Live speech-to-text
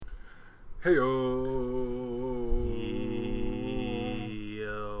Hey-o.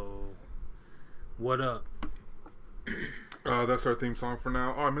 Yo. What up? That's our theme song for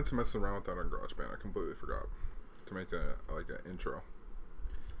now. Oh, I meant to mess around with that on GarageBand. I completely forgot to make an intro.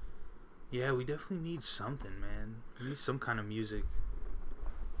 Yeah, we definitely need something, man. We need some kind of music.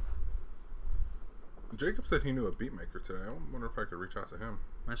 Jacob said he knew a beat maker today. I wonder if I could reach out to him.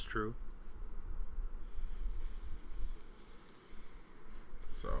 That's true.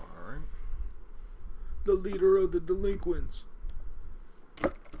 So, alright. The leader of the delinquents.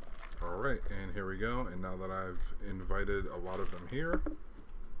 Alright, and here we go. And now that I've invited a lot of them here,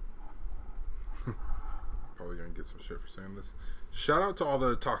 probably gonna get some shit for saying this. Shout out to all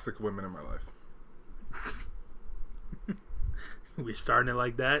the toxic women in my life. We starting it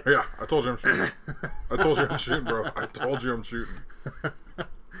like that? Yeah, I told you I'm shooting. I told you I'm shooting, bro. I told you I'm shooting.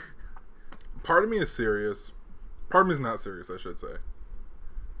 Part of me is serious. Part of me is not serious, I should say.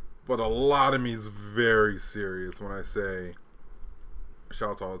 But a lot of me is very serious when I say shout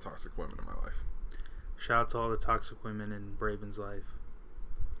out to all the toxic women in my life. Shout out to all the toxic women in Braven's life.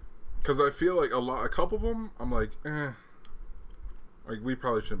 Because I feel like a couple of them, I'm like, like we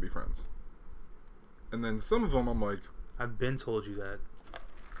probably shouldn't be friends. And then some of them, I'm like, I've been told you that.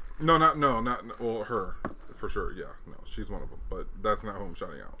 not well, her for sure. Yeah, no, she's one of them, but that's not who I'm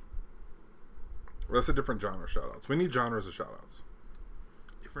shouting out. That's a different genre of shout outs. We need genres of shout outs.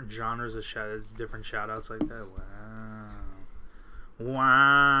 Different genres of different shout outs like that.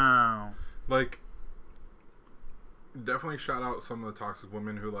 Wow. Like, definitely shout out some of the toxic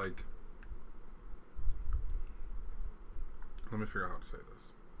women who, like, let me figure out how to say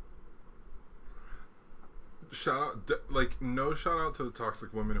this. Shout out, no shout out to the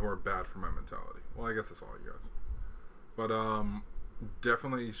toxic women who are bad for my mentality. Well, I guess that's all you guys. But,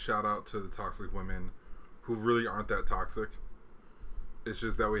 definitely shout out to the toxic women who really aren't that toxic. It's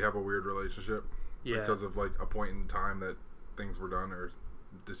just that we have a weird relationship. Yeah. Because of, like, a point in time that things were done or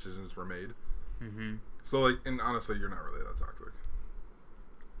decisions were made. Mm-hmm. So, like, and honestly, you're not really that toxic.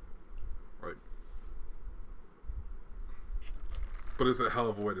 Like, but it's a hell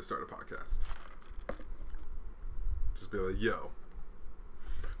of a way to start a podcast. Just be like, yo.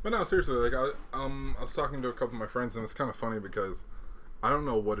 But no, seriously, like, I was talking to a couple of my friends, and it's kind of funny because I don't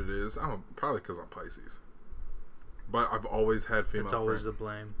know what it is. Probably because I'm Pisces. But I've always had female friends. It's always the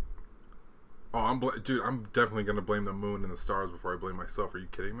blame. Oh, dude, I'm definitely going to blame the moon and the stars before I blame myself. Are you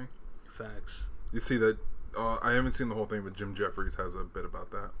kidding me? Facts. You see that, I haven't seen the whole thing, but Jim Jeffries has a bit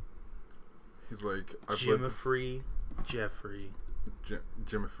about that. He's like... Jimothy Jeffrey.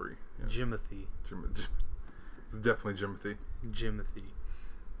 Jimothy. Yeah. Jimothy. It's definitely Jimothy. Jimothy.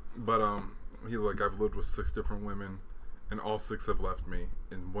 But, he's like, I've lived with 6 different women, and all 6 have left me,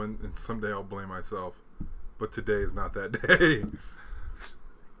 and someday I'll blame myself. But today is not that day.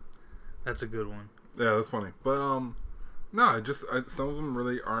 That's a good one. Yeah, that's funny. But, no, some of them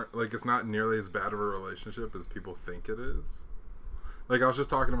really aren't, like, it's not nearly as bad of a relationship as people think it is. Like, I was just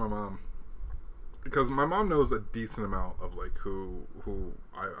talking to my mom, because my mom knows a decent amount of, like, who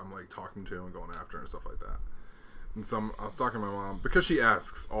I'm, like, talking to and going after and stuff like that. And so I was talking to my mom, because she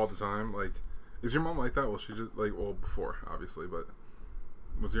asks all the time, like, is your mom like that? Well, she just, like, well, before, obviously, but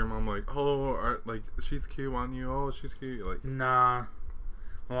was your mom like, oh, like, she's cute on you? Oh, she's cute? Like, nah.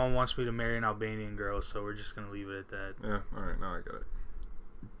 My mom wants me to marry an Albanian girl, so we're just going to leave it at that. Yeah, alright, now I get it.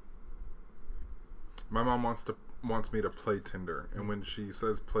 My mom wants me to play Tinder, and when she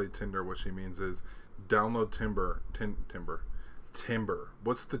says play Tinder, what she means is download Timber.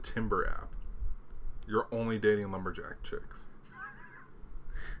 What's the Timber app? You're only dating lumberjack chicks.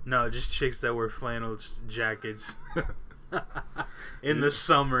 No, just chicks that wear flannel jackets in the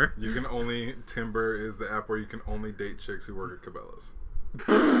summer. Timber is the app where you can only date chicks who work at Cabela's.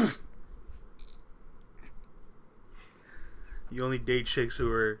 You only date chicks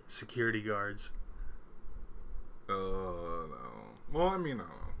who are security guards. No. Well, I mean, I don't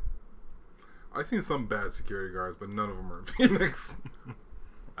know. I've seen some bad security guards, but none of them are in Phoenix.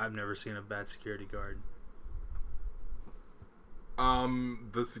 I've never seen a bad security guard.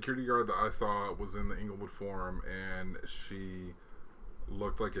 The security guard that I saw was in the Inglewood Forum, and she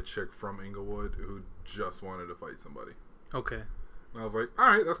looked like a chick from Inglewood who just wanted to fight somebody. Okay. And I was like,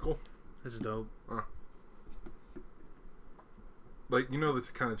 alright, that's cool. That's dope. Like, you know the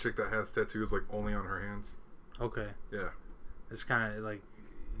kind of chick that has tattoos, like, only on her hands? Okay. Yeah. It's kind of like,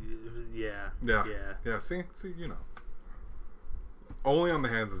 yeah. Yeah, see, you know. Only on the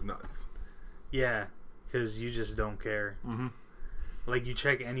hands is nuts. Yeah, because you just don't care. Mm-hmm. Like, you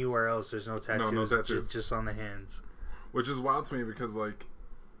check anywhere else, there's no tattoos. No tattoos. Just on the hands. Which is wild to me because, like,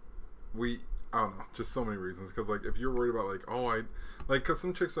 I don't know, just so many reasons. Because like, if you're worried about like, because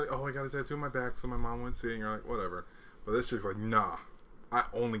some chicks are like, oh, I got a tattoo on my back so my mom wouldn't see it. And you're like, whatever. But this chick's like, nah, I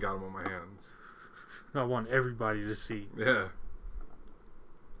only got them on my hands. I want everybody to see. Yeah.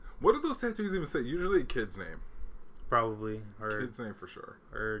 What do those tattoos even say? Usually a kid's name. Probably. Or kid's name for sure.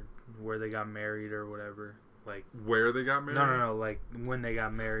 Or where they got married or whatever. Like where they got married? No. Like when they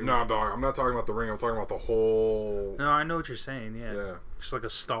got married. No, dog. I'm not talking about the ring. I'm talking about the whole. No, I know what you're saying. Yeah. Yeah. Just like a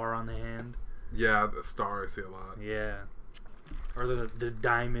star on the hand. Yeah, the star I see a lot. Yeah. Or the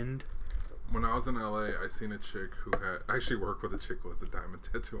diamond. When I was in LA, I seen a chick who had. I actually worked with a chick who has a diamond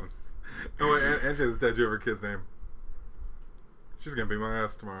tattoo on. Oh, and she has a tattoo of her kid's name. She's gonna beat my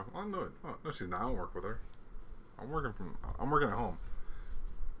ass tomorrow. Oh no, no, she's not. I don't work with her. I'm working at home.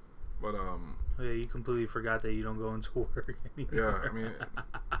 But Oh, yeah, you completely forgot that you don't go into work anymore. Yeah, I mean.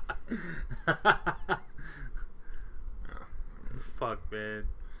 Fuck, man.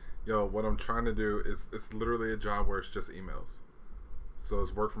 Yo, what I'm trying to do is it's literally a job where it's just emails. So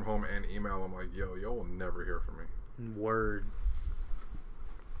it's work from home and email. I'm like, yo will never hear from me. Word.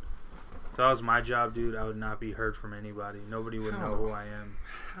 If that was my job, dude, I would not be heard from anybody. Nobody would know who I am.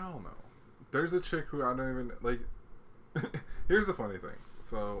 Hell no. There's a chick who I don't even like. Here's the funny thing.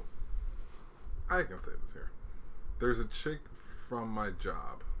 So I can say this here. There's a chick from my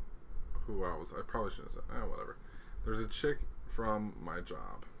job who I probably shouldn't have said. Whatever. There's a chick from my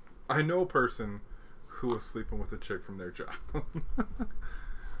job. I know a person who was sleeping with a chick from their job.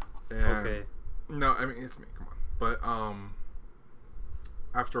 Okay. No, I mean it's me. Come on. But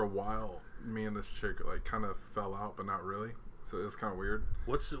after a while, me and this chick like kind of fell out, but not really. So it was kind of weird.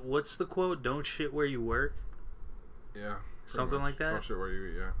 What's the quote? Don't shit where you work. Yeah. Something much. like that. Don't shit where you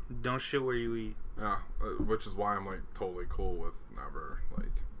eat. Yeah. Don't shit where you eat. Yeah, which is why I'm like totally cool with never like.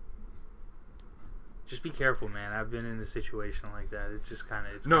 Just be careful, man. I've been in a situation like that. It's just kind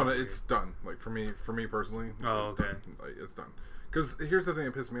of No, it's done. Like for me personally. Oh, it's okay. Done. Like it's done. Because here's the thing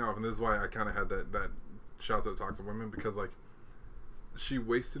that pissed me off, and this is why I kind of had that shout out to toxic women, because like she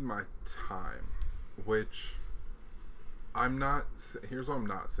wasted my time, which I'm not. Here's what I'm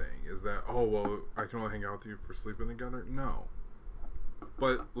not saying is that I can only hang out with you for sleeping together. No,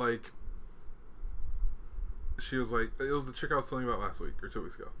 but like. She was like, it was the chick I was telling you about last week or 2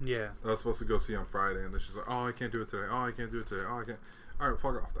 weeks ago. Yeah. That I was supposed to go see on Friday, and then she's like, oh, I can't do it today. Oh, I can't do it today. Oh, I can't. All right,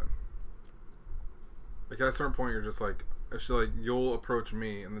 fuck off then. Like, at a certain point, you're just like, you'll approach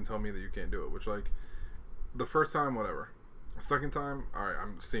me and then tell me that you can't do it, which, like, the first time, whatever. Second time, all right,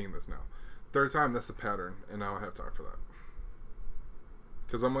 I'm seeing this now. Third time, that's a pattern, and I don't have time for that.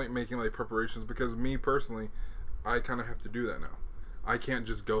 Because I'm, like, making, like, preparations, because me, personally, I kind of have to do that now. I can't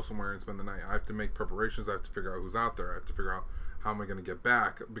just go somewhere and spend the night. I have to make preparations. I have to figure out who's out there. I have to figure out how am I going to get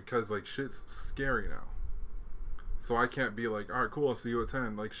back, because like shit's scary now. So I can't be like, all right, cool, I'll see you at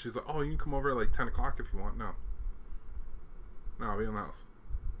 10. Like she's like, oh, you can come over at like 10 o'clock if you want. No, I'll be in the house.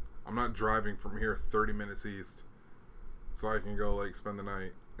 I'm not driving from here 30 minutes east so I can go like spend the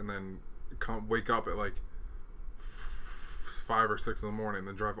night and then wake up at like 5 or 6 in the morning and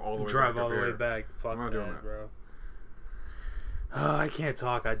then drive all the way back. Fuck that, bro. I can't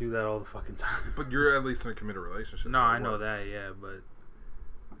talk. I do that all the fucking time. But you're at least in a committed relationship. No, I know that, yeah, but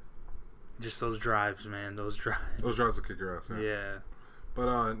just those drives, man. Those drives will kick your ass. Yeah.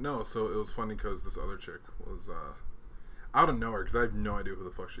 But no, so it was funny because this other chick was out of nowhere, because I have no idea who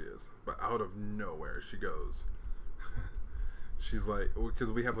the fuck she is. But out of nowhere, she goes. She's like,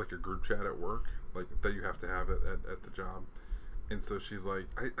 because we have like a group chat at work, like that you have to have at the job, and so she's like,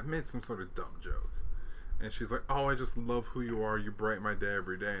 I made some sort of dumb joke. And she's like, oh, I just love who you are. You brighten my day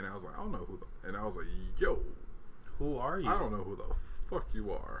every day. And I was like, I don't know who and I was like, yo. Who are you? I don't know who the fuck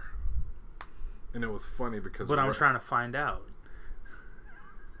you are. And it was funny because... But I'm trying to find out.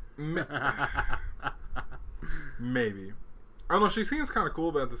 Maybe. I don't know. She seems kind of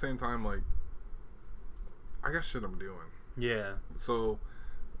cool, but at the same time, like, I got shit I'm doing. Yeah. So,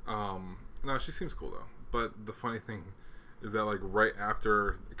 no, she seems cool, though. But the funny thing... is that like right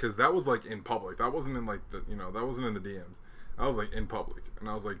after, because that was like in public, that wasn't in like the, that wasn't in the DMs, I was like in public, and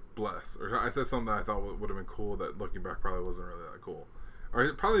I was like, bless, or I said something that I thought would have been cool that looking back probably wasn't really that cool, or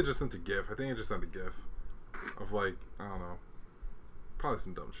it probably just sent a gif. I think it just sent a gif of like, I don't know, probably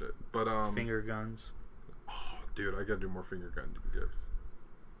some dumb shit, but finger guns. Oh dude, I gotta do more finger gun gifs.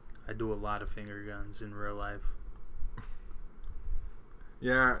 I do a lot of finger guns in real life.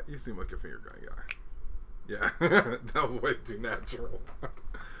 Yeah, you seem like a finger gun guy. Yeah, that was way too natural.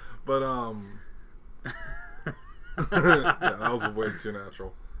 But yeah, that was way too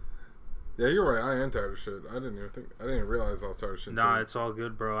natural. Yeah, you're right. I am tired of shit. I didn't even realize I was tired of shit. Nah, it's all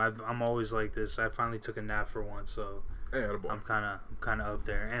good, bro. I'm always like this. I finally took a nap for once, so hey, attaboy. I'm kind of up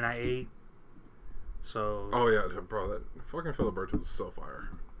there. And I ate So. Oh yeah, bro, that fucking Filiberto's is so fire.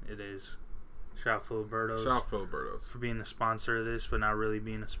 It is. Shout out Filiberto's. Shout out Filiberto's for being the sponsor of this, but not really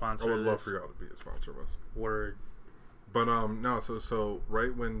being a sponsor. I would love for y'all to be a sponsor of us. Word. But no, so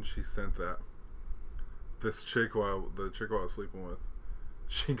right when she sent that, this chick the chick I was sleeping with,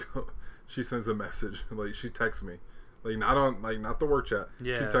 she sends a message, like she texts me, like not the work chat.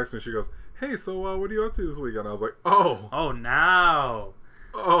 Yeah. She texts me. She goes, "Hey, so what are you up to this weekend?" I was like, "Oh, now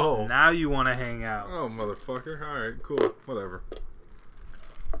you want to hang out? Oh, motherfucker! All right, cool, whatever."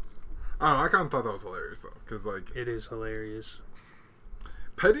 I don't know. I kind of thought that was hilarious though, because like it is hilarious.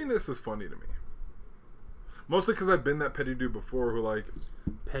 Pettiness is funny to me, mostly because I've been that petty dude before, who like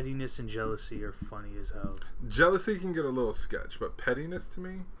pettiness and jealousy are funny as hell. Jealousy can get a little sketch, but pettiness to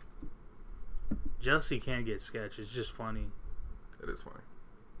me, jealousy can't get sketch. It's just funny. It is funny.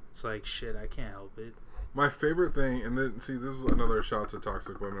 It's like shit. I can't help it. My favorite thing, and then see, this is another shout to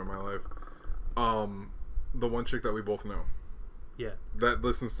toxic women in my life. The one chick that we both know. Yeah. That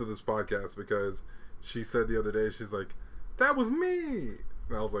listens to this podcast, because she said the other day, she's like, "That was me,"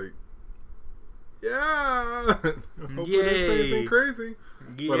 and I was like, "Yeah." Hopefully didn't say anything crazy.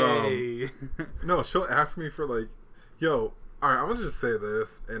 Yay. But no, she'll ask me for like, "Yo, all right, I'm gonna just say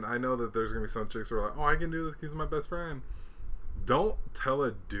this," and I know that there's gonna be some chicks who are like, "Oh, I can do this because he's my best friend." Don't tell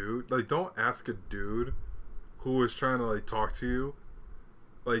a dude, like, don't ask a dude who is trying to like talk to you,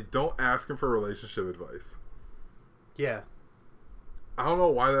 like, don't ask him for relationship advice. Yeah. I don't know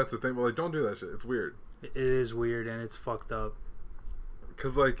why that's a thing, but like, don't do that shit. It's weird. It is weird and it's fucked up.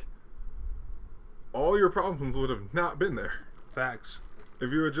 Cause like, all your problems would have not been there. Facts.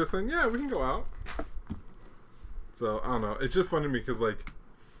 If you were just saying, "Yeah, we can go out." So I don't know. It's just funny to me because like,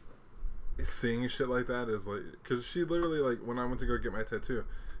 seeing shit like that is like, because she literally, like, when I went to go get my tattoo,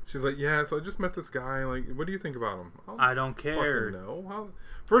 she's like, "Yeah, so I just met this guy. Like, what do you think about him?" I don't care. No.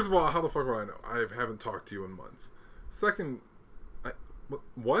 First of all, how the fuck would I know? I haven't talked to you in months. Second,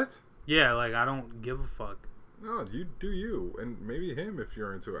 what? Yeah, like, I don't give a fuck. No, you do you, and maybe him if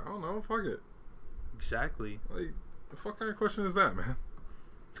you're into it. I don't know. Fuck it. Exactly. Like, the fuck kind of question is that, man?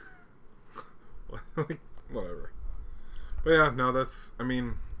 Like, whatever. But yeah, no, that's. I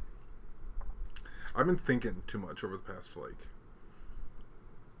mean, I've been thinking too much over the past, like,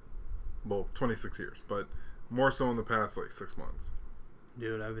 well, 26 years, but more so in the past, like, 6 months.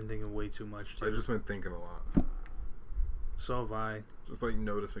 Dude, I've been thinking way too much, too. I've just been thinking a lot. So have I. Just, like,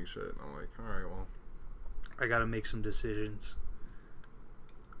 noticing shit. And I'm like, alright, well. I gotta make some decisions.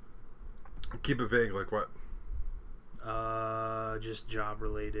 Keep it vague, like what? Just job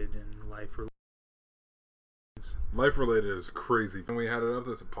related and life related. Life related is crazy. When we had it up,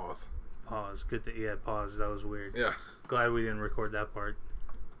 there's a pause. Pause. Good. Yeah, pause. That was weird. Yeah. Glad we didn't record that part.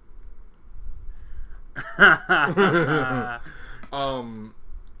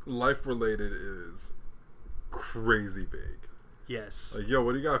 Life related is crazy vague. Yes. Like, yo,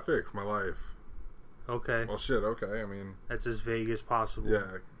 what do you got fixed? My life. Okay. Well, shit. Okay. I mean, that's as vague as possible.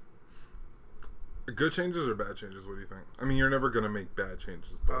 Yeah. Good changes or bad changes? What do you think? I mean, you're never gonna make bad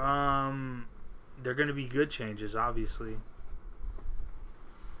changes, but they're gonna be good changes, obviously.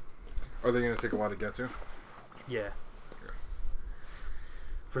 Are they gonna take a while to get to? Yeah.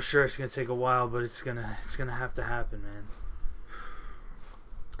 For sure, it's gonna take a while, but it's gonna have to happen, man.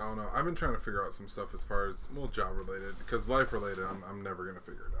 I don't know. I've been trying to figure out some stuff as far as, well, job related, because life related, I'm never gonna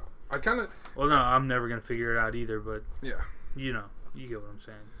figure it out. I kind of. Well, no, I'm never gonna figure it out either. But yeah, you know, you get what I'm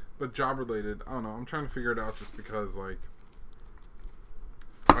saying. But job related, I don't know. I'm trying to figure it out just because, like,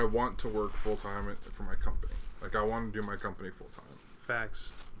 I want to work full time for my company. Like, I want to do my company full time.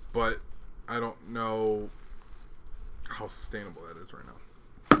 Facts. But I don't know how sustainable that is right now.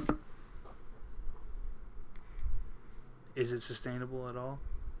 Is it sustainable at all?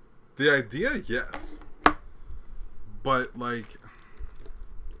 The idea, yes. But, like,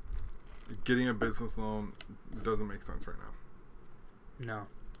 getting a business loan doesn't make sense right now. No.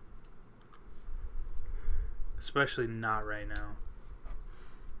 Especially not right now.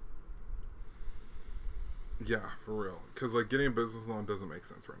 Yeah, for real. Because, like, getting a business loan doesn't make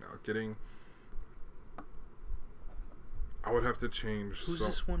sense right now. I would have to change. Who's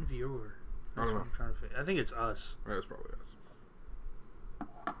this one viewer? I don't know. I think it's us. Right, it's probably us.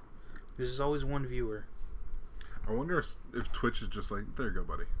 There's always one viewer. I wonder if Twitch is just like, there you go,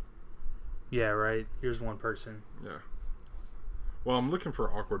 buddy. Yeah, right. Here's one person. Yeah. Well, I'm looking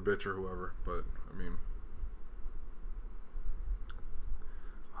for awkward bitch or whoever, but I mean,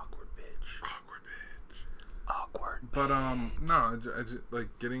 awkward bitch. Awkward bitch. Awkward. But no, I just, like,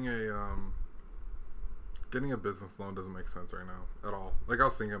 getting a business loan doesn't make sense right now at all. Like, I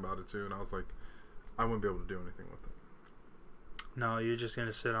was thinking about it too, and I was like, I wouldn't be able to do anything with it. No, you're just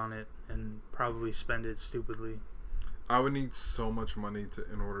gonna sit on it and probably spend it stupidly. I would need so much money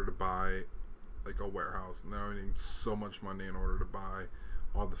in order to buy like a warehouse, and I would need so much money in order to buy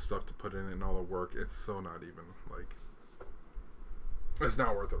all the stuff to put in it and all the work. It's so not even like it's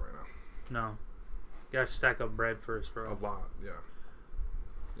not worth it right now. No, you gotta stack up bread first, bro. A lot, yeah.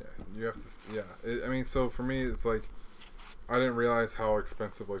 You have to, yeah. I mean, so for me, it's like I didn't realize how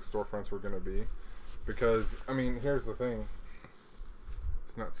expensive like storefronts were gonna be, because I mean, here's the thing.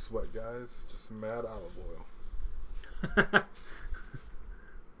 It's not sweat, guys. Just mad olive oil. Yeah, there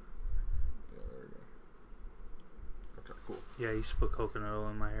we go. Okay, cool. Yeah, I used to put coconut oil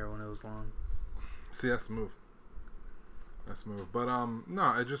in my hair when it was long. See, that's smooth. That's smooth. But no,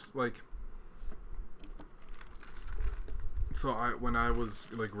 I just like. So when I was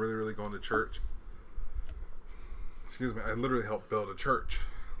like really going to church. Excuse me, I literally helped build a church,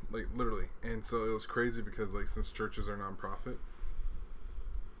 like literally, and so it was crazy because like since churches are nonprofit,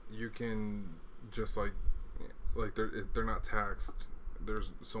 you can just like they're not taxed.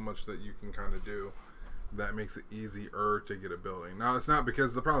 There's so much that you can kind of do that makes it easier to get a building. Now it's not,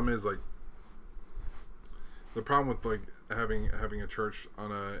 because the problem is like the problem with like having a church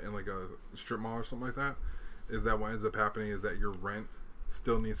in like a strip mall or something like that is that what ends up happening is that your rent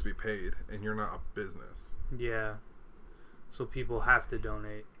still needs to be paid and you're not a business. Yeah. So people have to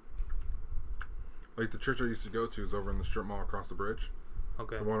donate. Like the church I used to go to is over in the strip mall across the bridge.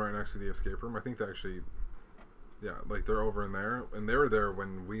 Okay. The one right next to the escape room. I think they actually, yeah, like they're over in there, and they were there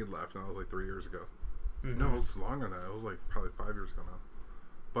when we left, and that was like 3 years ago. Mm-hmm. No, it was longer than that. It was like probably 5 years ago now.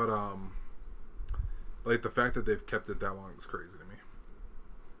 But like the fact that they've kept it that long is crazy to me.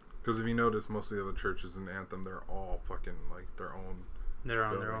 Because if you notice, most of the other churches in Anthem, they're all fucking like their own. They're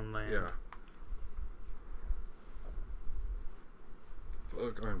on their own land. Yeah.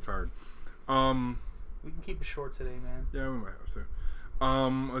 Look, I'm tired. We can keep it short today, man. Yeah, we might have to.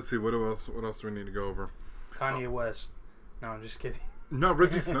 Let's see. What else do we need to go over? Kanye West. No, I'm just kidding. No,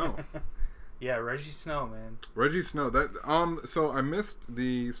 Reggie Snow. Yeah, Reggie Snow, man. Reggie Snow. So I missed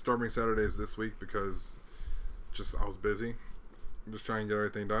the Storming Saturdays this week because I was busy. I'm just trying to get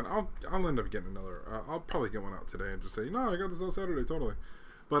everything done. I'll end up getting another. I'll probably get one out today and just say, no, I got this on Saturday, totally.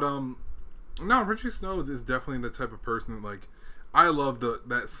 But no, Reggie Snow is definitely the type of person that like. I love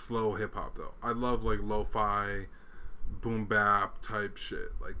that slow hip hop though. I love like lo-fi, boom bap type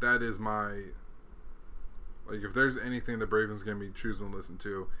shit. Like that is my. Like if there's anything that Braven's gonna be choosing to listen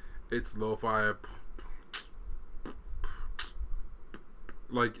to, it's lo-fi.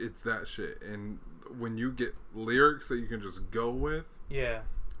 Like it's that shit, and when you get lyrics that you can just go with, yeah,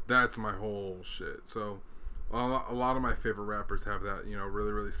 that's my whole shit. So a lot of my favorite rappers have that,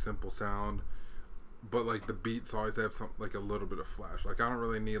 really really simple sound. But like the beats always have some like a little bit of flash. Like I don't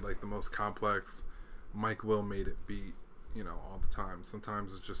really need like the most complex Mike Will made it beat, all the time.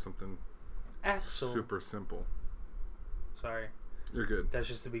 Sometimes it's just something super simple. Sorry. You're good. That's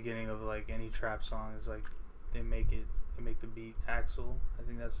just the beginning of like any trap song. It's like they make the beat Axel. I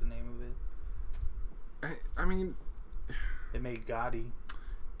think that's the name of it. I mean, they made Gotti.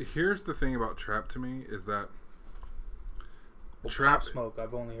 Here's the thing about trap to me is that Pop Smoke.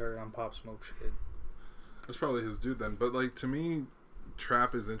 I've only heard it on Pop Smoke shit. That's probably his dude then. But like to me,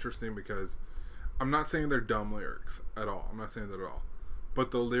 trap is interesting because I'm not saying they're dumb lyrics at all. I'm not saying that at all. But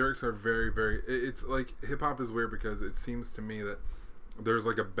the lyrics are very, very. It's like hip hop is weird because it seems to me that there's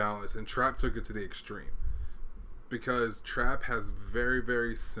like a balance, and trap took it to the extreme. Because trap has very,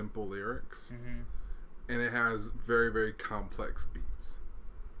 very simple lyrics, and it has very, very complex beats.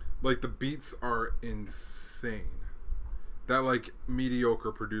 Like the beats are insane. That like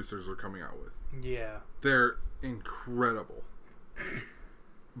mediocre producers are coming out with. Yeah. They're incredible.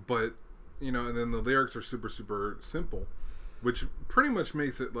 But, and then the lyrics are super, super simple, which pretty much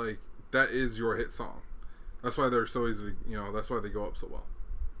makes it like that is your hit song. That's why they're so easy, that's why they go up so well.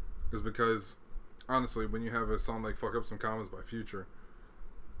 Is because, honestly, when you have a song like Fuck Up Some Commas by Future,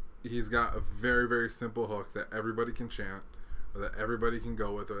 he's got a very, very simple hook that everybody can chant, or that everybody can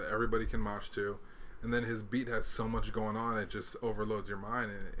go with, or that everybody can mosh to. And then his beat has so much going on, it just overloads your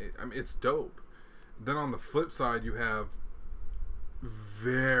mind. And it's dope. Then on the flip side, you have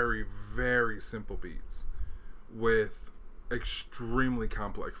very, very simple beats with extremely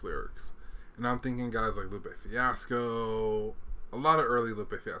complex lyrics. And I'm thinking guys like Lupe Fiasco, a lot of early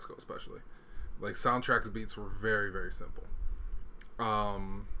Lupe Fiasco especially. Like Soundtrack's beats were very, very simple.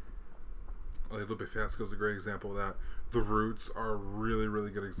 Like Lupe Fiasco is a great example of that. The Roots are a really,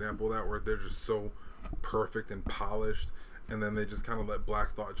 really good example of that, where they're just so perfect and polished, and then they just kind of let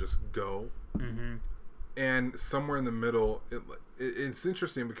Black Thought just go. And somewhere in the middle, it's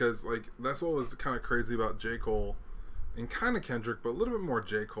interesting because like that's what was kind of crazy about J. Cole and kind of Kendrick, but a little bit more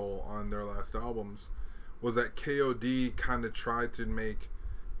J. Cole on their last albums, was that KOD kind of tried to make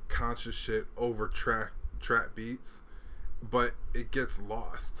conscious shit over trap beats, but it gets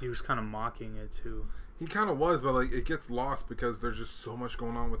lost. He was kind of mocking it too. He kind of was, but like it gets lost because there's just so much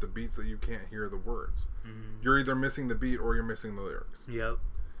going on with the beats that you can't hear the words. Mm-hmm. You're either missing the beat or you're missing the lyrics. Yep.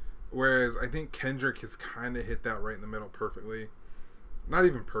 Whereas I think Kendrick has kind of hit that right in the middle perfectly. Not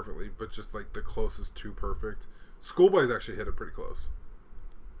even perfectly, but just like the closest to perfect. Schoolboy's actually hit it pretty close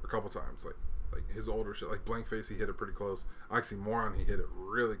a couple times. Like his older shit, like Blank Face, he hit it pretty close. Oxymoron, he hit it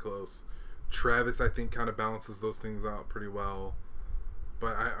really close. Travis, I think, kind of balances those things out pretty well.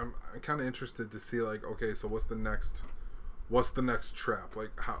 But I'm kind of interested to see, like, okay, so what's the next trap?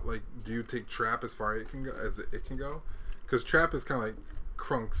 Like, how, like, do you take trap as far as it can go? Because trap is kind of like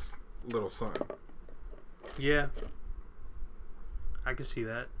Crunk's little son. Yeah, I can see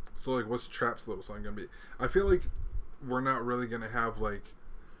that. So, like, what's Trap's little son gonna be? I feel like we're not really gonna have like,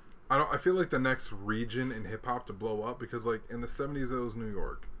 I feel like the next region in hip hop to blow up, because like in the 70s it was New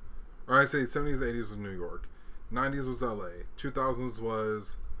York, or I'd say 70s, 80s was New York, 90s was LA, 2000s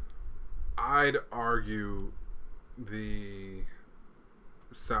was, I'd argue, the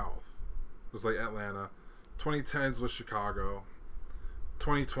South. It was like Atlanta. 2010s was Chicago.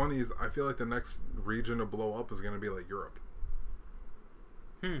 2020s, I feel like the next region to blow up is gonna be like Europe.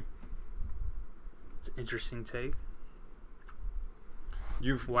 It's an interesting take.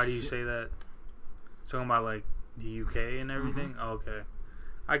 Why do you say that? Talking about like the UK and everything? Oh, okay.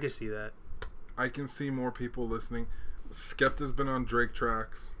 I can see that. I can see more people listening. Skepta's been on Drake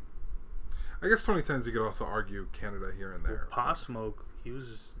tracks. I guess 2010s you could also argue Canada here and there. Pop Smoke, he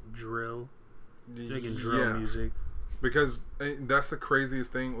was drill. Making drill music. Because that's the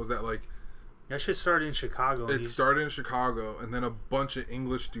craziest thing, was that like, that shit started in Chicago. It started in Chicago, and then a bunch of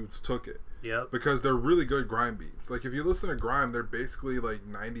English dudes took it. Yep. Because they're really good grime beats. Like, if you listen to grime, they're basically like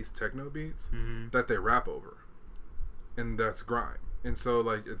 90s techno beats that they rap over. And that's grime. And so,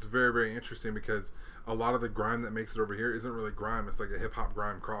 like, it's very, very interesting because a lot of the grime that makes it over here isn't really grime. It's like a hip-hop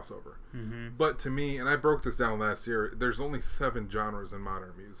grime crossover. But to me, and I broke this down last year, there's only 7 genres in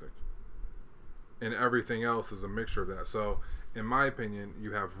modern music. And everything else is a mixture of that. So, in my opinion,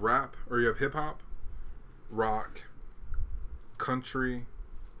 you have rap, or you have hip-hop, rock, country,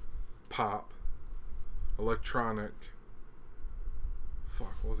 pop, electronic, what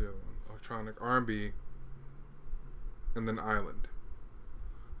was the other one? Electronic, R&B, and then island.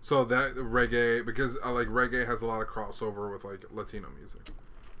 So that reggae, because like reggae has a lot of crossover with like Latino music.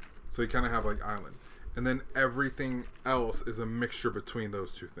 So you kind of have like island. And then everything else is a mixture between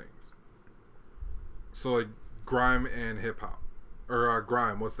those two things. So like grime and hip hop, or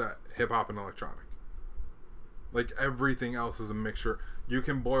grime, what's that? Hip hop and electronic. Like everything else is a mixture. You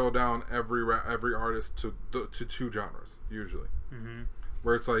can boil down every artist to 2 genres usually.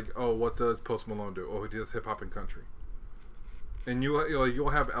 Where it's like, oh, what does Post Malone do? Oh, he does hip hop and country. And you'll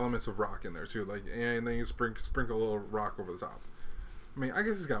have elements of rock in there too, like, and then you sprinkle a little rock over the top. I mean, I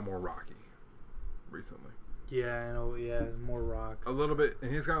guess he's got more rocky recently. Yeah, I know. Yeah, more rock. A little bit,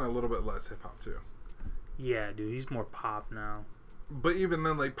 and he's gotten a little bit less hip hop too. Yeah, dude, he's more pop now. But even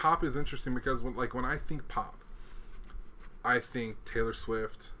then, like, pop is interesting because when I think pop, I think Taylor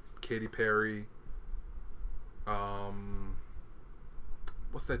Swift, Katy Perry,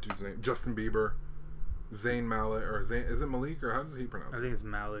 what's that dude's name? Justin Bieber, Zayn Malik, or Zayn, is it Malik, or how does he pronounce it? I think it's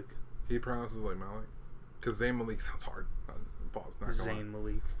Malik. He pronounces it like Malik? Because Zayn Malik sounds hard. Pause, not gonna Zayn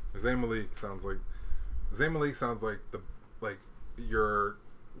Malik. Zayn Malik sounds like like your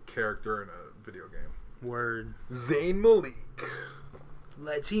character in a video game. Word. Zayn Malik.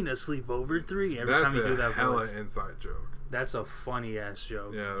 Latina sleepover 3. Every That's time you do that hella voice. inside joke. That's a funny ass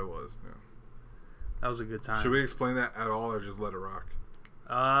joke. Yeah, it was. Yeah. That was a good time. Should we explain that at all, or just let it rock?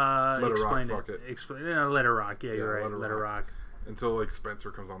 Let it explain rock. It. Fuck it. Let it rock. Yeah, you're right. Let it rock. Until like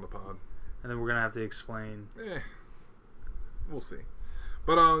Spencer comes on the pod, and then we're gonna have to explain. We'll see.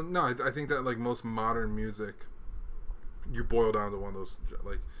 But no, I think that like most modern music, you boil down to one of those,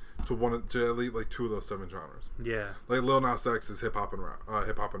 like to at least like 2 of those 7 genres. Yeah. Like Lil Nas X is hip hop and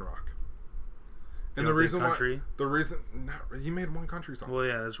rock. And the reason he made 1 country song. Well,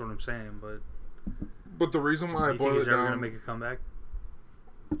 yeah, that's what I'm saying. But the reason why I boil it down, he's ever gonna make a comeback?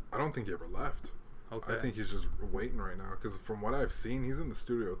 I don't think he ever left. Okay. I think he's just waiting right now because from what I've seen, he's in the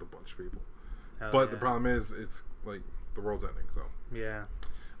studio with a bunch of people. The problem is, it's like the world's ending. So yeah.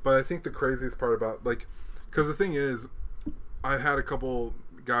 But I think the craziest part about because the thing is, I had a couple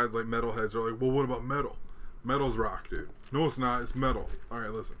guys like metalheads are like, well, what about metal? Metal's rock, dude. No, it's not. It's metal. All right,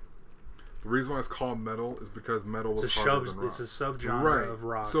 listen. The reason why it's called metal is because metal was It's harder than rock. It's a subgenre of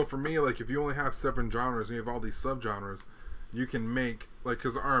rock. So for me, like, if you only have 7 genres and you have all these subgenres, you can make, like,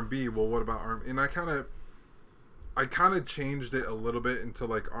 because R&B, well, what about R&B? And I kind of changed it a little bit into,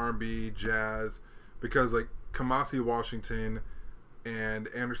 like, R&B, jazz, because, like, Kamasi Washington and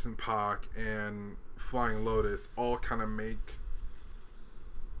Anderson .Paak and Flying Lotus all kind of make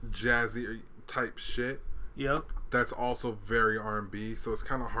jazzy type shit. Yep. That's also very R&B, so it's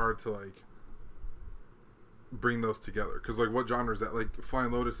kind of hard to, like, bring those together. Because, like, what genre is that? Like,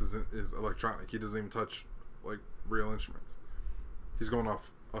 Flying Lotus is electronic. He doesn't even touch, like, real instruments. He's going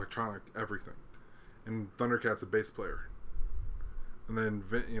off electronic everything. And Thundercat's a bass player. And then,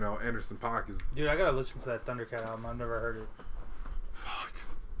 Anderson .Paak is... Dude, I gotta listen to that Thundercat album. I've never heard it. Fuck.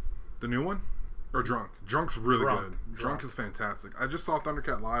 The new one? Or Drunk? Drunk's really good. Drunk. Drunk is fantastic. I just saw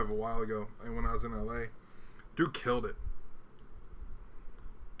Thundercat live a while ago when I was in LA. Dude killed it.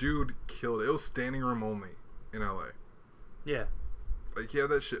 It was standing room only in LA. Yeah. Like, he had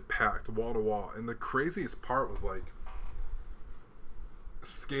that shit packed wall to wall. And the craziest part was, like,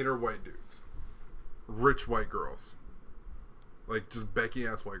 skater white dudes. Rich white girls. Like, just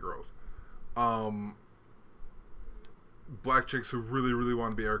Becky-ass white girls. Black chicks who really, really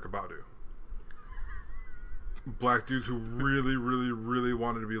want to be Erykah Badu. Black dudes who really, really, really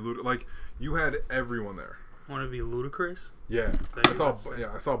wanted to be Ludacris. Like, you had everyone there. Want to be Ludacris? Yeah. I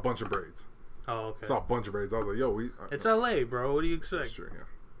saw a bunch of braids. Oh, okay. I saw a bunch of braids. I was like, yo, it's LA, bro. What do you expect? That's true, yeah.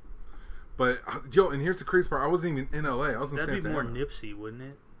 But, yo, and here's the crazy part. I wasn't even in LA. I was in Santa Ana. That'd be more Nipsey, wouldn't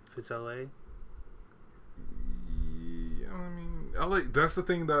it? If it's LA? Yeah, I mean, LA, that's the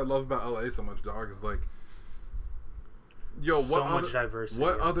thing that I love about LA so much, dog, is like, yo, so much diversity.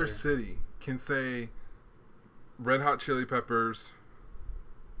 What other city can say Red Hot Chili Peppers,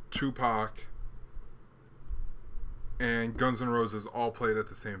 Tupac, and Guns N' Roses all played at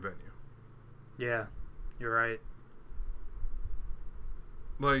the same venue? Yeah, you're right.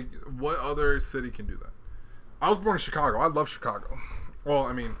 Like, what other city can do that? I was born in Chicago. I love Chicago. Well,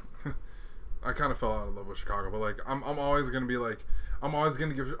 I mean, I kind of fell out of love with Chicago, but, like, I'm always going to be, like, I'm always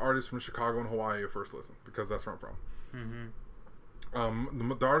going to give artists from Chicago and Hawaii a first listen, because that's where I'm from.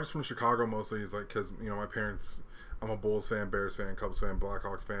 Mm-hmm. The artists from Chicago mostly is, like, because, my parents, I'm a Bulls fan, Bears fan, Cubs fan,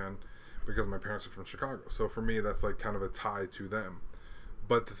 Blackhawks fan, because my parents are from Chicago. So for me, that's, like, kind of a tie to them.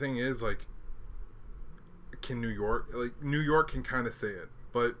 But the thing is, like, New York can kind of say it,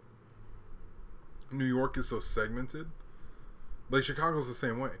 but New York is so segmented. Like, Chicago's the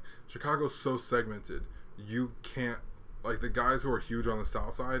same way. Chicago's so segmented, you can't, like, the guys who are huge on the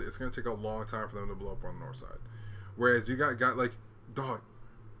south side, it's going to take a long time for them to blow up on the north side. Whereas you got like, dog,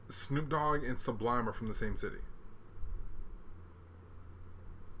 Snoop Dogg and Sublime are from the same city.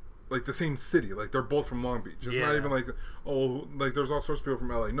 Like, the same city. Like, they're both from Long Beach. It's not even like, oh, like, there's all sorts of people from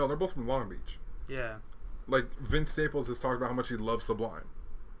LA. No, they're both from Long Beach. Yeah. Like, Vince Staples has talked about how much he loves Sublime.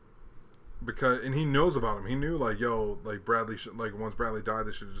 And he knows about him. He knew, like, yo, like, Bradley, once Bradley died,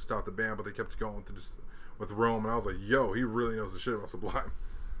 they should have just stopped the band, but they kept going with Rome. And I was like, yo, he really knows the shit about Sublime.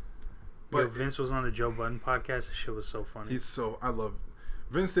 But Vince was on the Joe Budden podcast. The shit was so funny. I love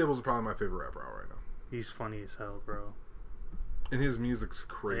Vince Staples is probably my favorite rapper out right now. He's funny as hell, bro. And his music's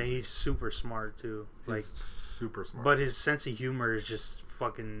crazy. And he's super smart too. He's super smart. But his sense of humor is just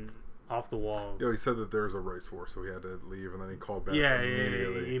fucking off the wall. Yo, he said that there was a race war, so he had to leave, and then he called back.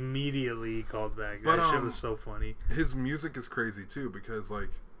 Immediately he called back. That shit was so funny. His music is crazy too, because, like,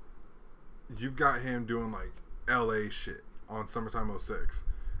 you've got him doing, like, LA shit on Summertime 06.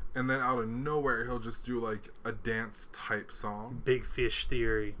 And then out of nowhere, he'll just do, like, a dance type song. Big Fish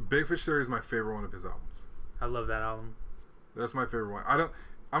Theory. Big Fish Theory is my favorite one of his albums. I love that album. That's my favorite one.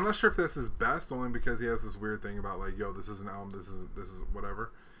 I'm not sure if that's his best, only because he has this weird thing about, like, yo, this is an album, this is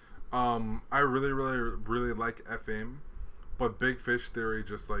whatever. I really, really, really like FM, but Big Fish Theory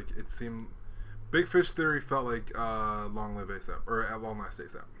just, like, Big Fish Theory felt like Long Live ASAP, or At Long Last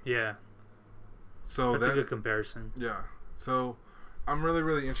ASAP. Yeah. So that's a good comparison. Yeah. So I'm really,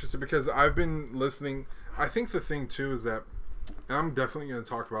 really interested because I've been listening. I think the thing too is that, and I'm definitely going to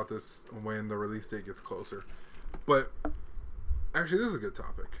talk about this when the release date gets closer, but actually this is a good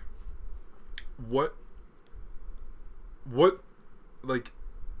topic. What like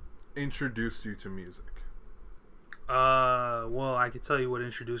introduced you to music? Well, I could tell you what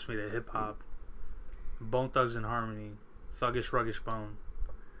introduced me to hip hop. Bone Thugs and Harmony, Thuggish Ruggish Bone.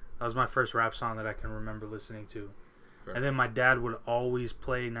 That was my first rap song that I can remember listening to. Fair. And then my dad would always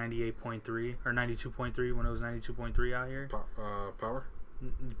play 98.3 or 92.3 when it was 92.3 out here. Power?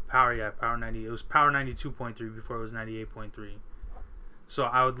 Power, yeah, Power 90. It was Power 92.3 before it was 98.3. So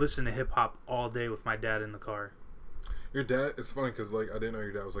I would listen to hip hop all day with my dad in the car. Your dad, it's funny because, like, I didn't know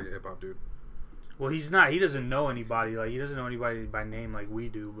your dad was, like, a hip-hop dude. Well, he's not. He doesn't know anybody. Like, he doesn't know anybody by name like we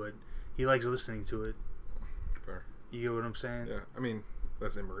do, but he likes listening to it. Fair. You get what I'm saying? Yeah. I mean,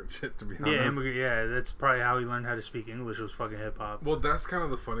 that's immigrant shit, to be honest. Yeah, yeah, that's probably how he learned how to speak English, was fucking hip-hop. Well, that's kind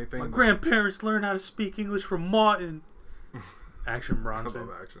of the funny thing. My grandparents learned how to speak English from Martin. Action Bronson. I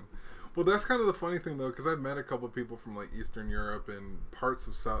love Action. Well, that's kind of the funny thing, though, because I've met a couple of people from, like, Eastern Europe and parts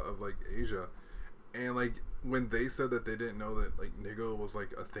of like, Asia. And, like, when they said that they didn't know that, like, nigga was,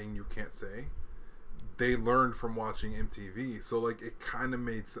 like, a thing you can't say, they learned from watching MTV. So, like, it kind of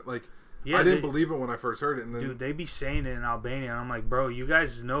made sense. Like, yeah, I didn't believe it when I first heard it. And then, dude, they be saying it in Albania. And I'm like, bro, you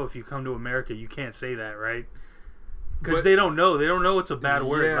guys know if you come to America, you can't say that, right? Because they don't know. They don't know it's a bad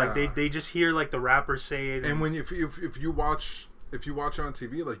word. Yeah. Like, they just hear, like, the rappers say it. And when if you watch it on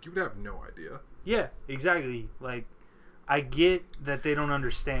TV, like, you'd have no idea. Yeah, exactly. Like, I get that they don't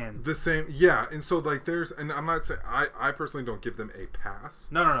understand. The same, yeah. And so, like, and I'm not saying, I personally don't give them a pass.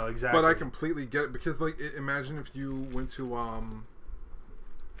 No, exactly. But I completely get it because, like, imagine if you went to,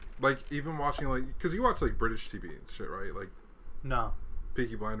 like, even watching, like, because you watch, like, British TV and shit, right? Like, no.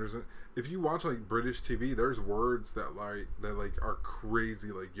 Peaky Blinders. If you watch, like, British TV, there's words that are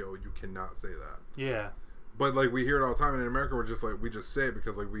crazy. Like, yo, you cannot say that. Yeah. But, like, we hear it all the time. And in America, we're just, like, we just say it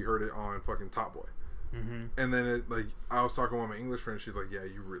because, like, we heard it on fucking Top Boy. Mm-hmm. And then, I was talking with my English friend. She's like, yeah,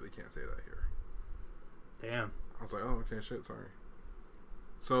 you really can't say that here. Damn. I was like, oh, okay, shit, sorry.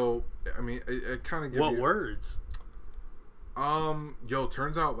 So, I mean, it kind of gives What words?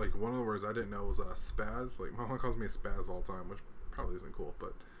 Turns out, like, one of the words I didn't know was spaz. Like, my mom calls me a spaz all the time, which probably isn't cool,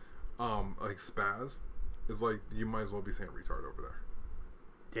 but, like, spaz is, like, you might as well be saying retard over there.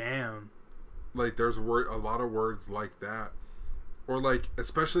 Damn. Like, there's a lot of words like that. Or, like,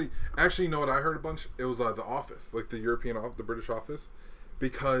 especially, actually, you know what I heard a bunch? It was, The Office, like, the British Office,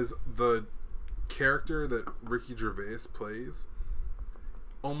 because the character that Ricky Gervais plays,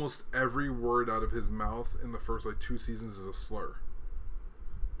 almost every word out of his mouth in the first, like, 2 seasons is a slur.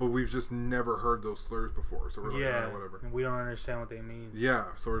 But we've just never heard those slurs before, so we're like, oh, whatever. And we don't understand what they mean. Yeah,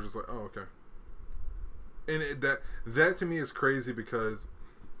 so we're just like, oh, okay. And that to me is crazy because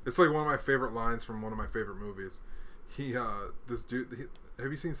it's like one of my favorite lines from one of my favorite movies. This dude,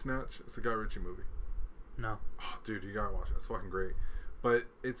 have you seen Snatch? It's a Guy Ritchie movie. No. Oh, dude, you gotta watch it. It's fucking great. But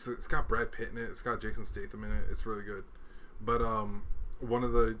it's got Brad Pitt in it. It's got Jason Statham in it. It's really good. But one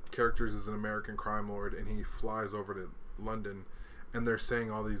of the characters is an American crime lord, and he flies over to London, and they're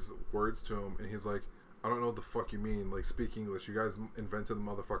saying all these words to him, and he's like, I don't know what the fuck you mean. Like, speak English. You guys invented the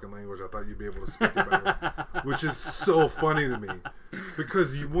motherfucking language. I thought you'd be able to speak it better. Which is so funny to me.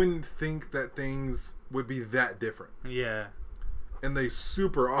 Because you wouldn't think that things would be that different. Yeah. And they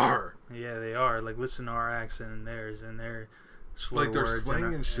super are. Yeah, they are. Like, listen to our accent and theirs, and their slur like, they're words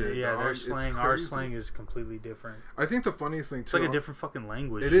slang and shit. Yeah, dog. their slang. Our slang is completely different. I think the funniest thing, too... It's like a different fucking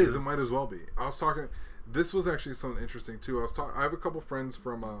language. It is. It might as well be. I was talking... This was actually something interesting too. I have a couple friends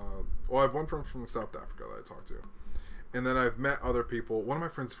from I have one friend from South Africa that I talked to, and then I've met other people. One of my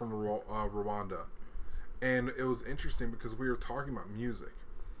friends from Rwanda, and it was interesting because we were talking about music,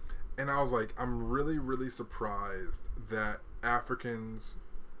 and I was like, I'm really, really surprised that Africans,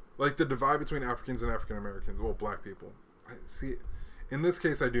 like the divide between Africans and African Americans, well, black people. I see, in this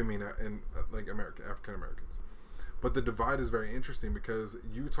case, I do mean like African Americans, but the divide is very interesting because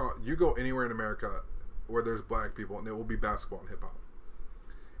you go anywhere in America where there's black people, and it will be basketball and hip hop.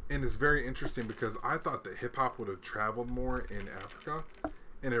 And it's very interesting because I thought that hip hop would have traveled more in Africa,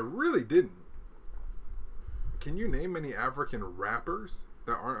 and it really didn't. Can you name any African rappers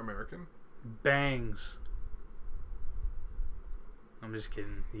that aren't American? Bangs. I'm just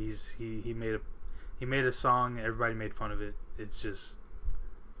kidding. He made a song. Everybody made fun of it. It's just,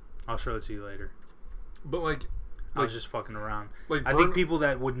 I'll show it to you later. But like I was just fucking around. Like I think people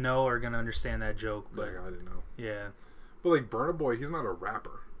that would know are gonna understand that joke. But like, I didn't know. Yeah. But like Burna Boy, he's not a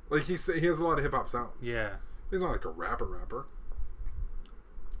rapper. Like he has a lot of hip hop sounds. Yeah. He's not like a rapper.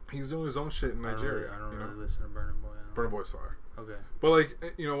 He's doing his own shit in Nigeria. I don't really listen to Burna Boy. Burna Boy's fire. Okay. But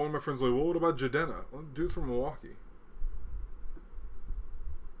like, you know, one of my friends was like, well, what about Jadena? Well, dude's from Milwaukee.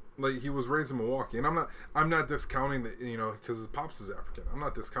 Like, he was raised in Milwaukee, and I'm not discounting that, you know, because his pops is African. I'm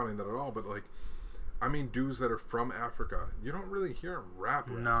not discounting that at all. But like, I mean, dudes that are from Africa, you don't really hear them rap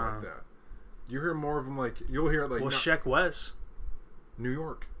like that. You hear more of them like you'll hear like. Well, Sheck West, New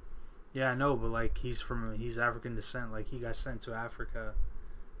York. Yeah, I know, but like he's African descent. Like he got sent to Africa.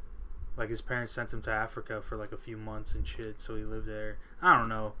 Like his parents sent him to Africa for like a few months and shit, so he lived there. I don't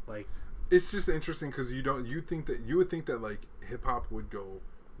know, like. It's just interesting because you would think that like hip hop would go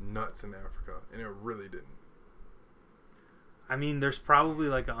nuts in Africa, and it really didn't. I mean, there's probably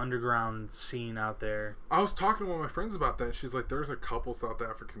like an underground scene out there. I was talking to one of my friends about that. And she's like, there's a couple South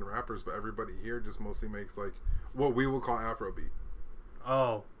African rappers, but everybody here just mostly makes like what we would call Afrobeat.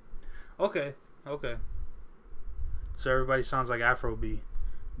 Oh, okay. So everybody sounds like Afrobeat.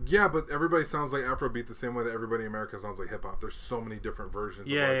 Yeah, but everybody sounds like Afrobeat the same way that everybody in America sounds like hip hop. There's so many different versions.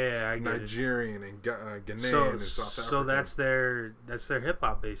 Yeah, of I get Nigerian and Ghanaian and South African. So that's their hip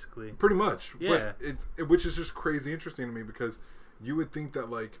hop basically. Pretty much. Yeah. But which is just crazy interesting to me because you would think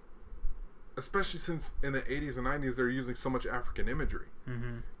that like, especially since in the 80s and 90s they're using so much African imagery.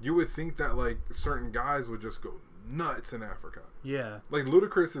 Mm-hmm. You would think that like certain guys would just go nuts in Africa. Yeah. Like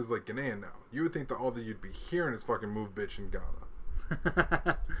Ludacris is like Ghanaian now. You would think that all that you'd be hearing is fucking Move Bitch in Ghana.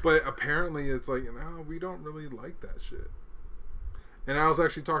 But apparently it's like, no, we don't really like that shit. And I was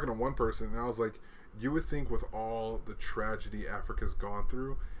actually talking to one person and I was like, you would think with all the tragedy Africa's gone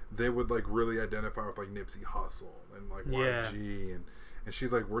through, they would like really identify with like Nipsey Hussle and like YG and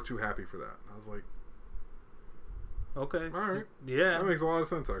she's like, we're too happy for that. And I was like, okay, all right, yeah, that makes a lot of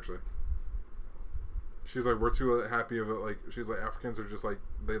sense actually. She's like, we're too happy of it. Like, she's like, Africans are just like,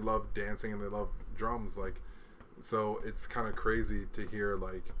 they love dancing and they love drums. Like, so it's kind of crazy to hear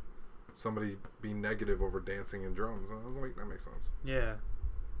like somebody be negative over dancing and drums. And I was like, that makes sense. Yeah.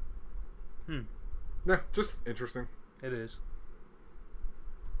 Yeah, just interesting. It is.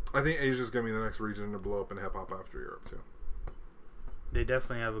 I think Asia's gonna be the next region to blow up in hip hop after Europe too. They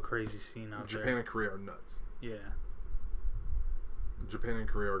definitely have a crazy scene out there. Japan and Korea are nuts. Yeah. Japan and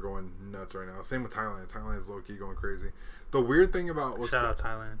Korea are going nuts right now. Same with Thailand. Thailand's low key going crazy. The weird thing about shout out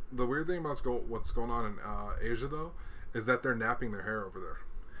Thailand. The weird thing about what's going on in Asia though is that they're napping their hair over there.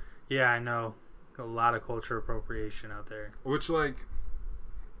 Yeah, I know. A lot of culture appropriation out there. Which like,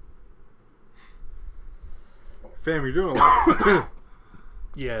 fam, you're doing a lot.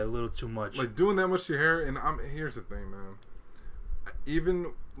 Yeah, a little too much. Like doing that much to your hair, and here's the thing, man.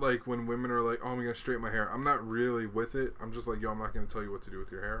 Even like when women are like, "Oh, I'm gonna straighten my hair," I'm not really with it. I'm just like, "Yo, I'm not gonna tell you what to do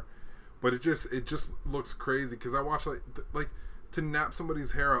with your hair." But it just looks crazy because I watched like to nap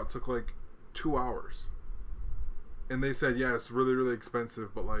somebody's hair out took like 2 hours, and they said, "Yeah, it's really really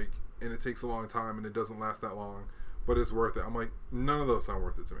expensive, but like, and it takes a long time, and it doesn't last that long, but it's worth it." I'm like, none of those sound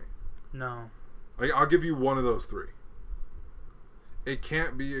worth it to me. No. Like, I'll give you one of those three. It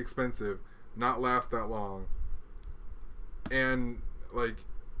can't be expensive, not last that long, and like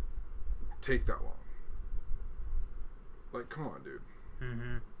take that long. Like, come on, dude.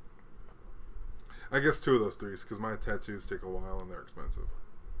 Mm-hmm. I guess two of those three, because my tattoos take a while and they're expensive,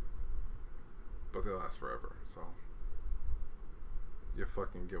 but they last forever. So you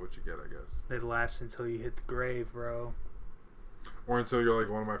fucking get what you get, I guess. They last until you hit the grave, bro. Or until you're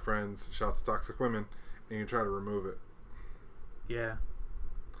like one of my friends, shout out to Toxic Women, and you try to remove it. Yeah.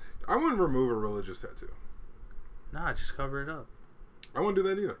 I wouldn't remove a religious tattoo. Nah, just cover it up. I wouldn't do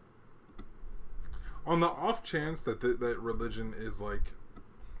that either. On the off chance that that religion is like,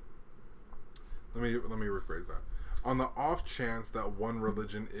 let me rephrase that. On the off chance that one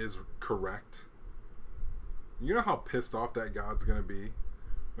religion is correct, you know how pissed off that God's gonna be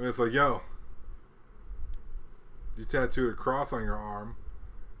when it's like, yo, you tattooed a cross on your arm,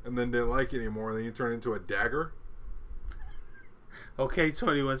 and then didn't like it anymore, and then you turn into a dagger. Okay,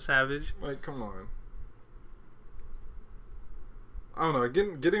 21 Savage. Like, come on. I don't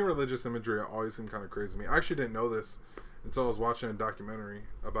know. Getting religious imagery always seemed kind of crazy to me. I actually didn't know this until I was watching a documentary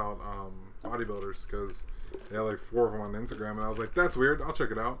about bodybuilders, because they had like 4 of them on Instagram, and I was like, that's weird. I'll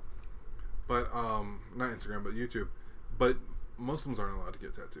check it out. But not Instagram, but YouTube. But Muslims aren't allowed to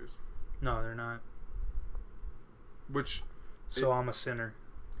get tattoos. No, they're not. Which, so I'm a sinner.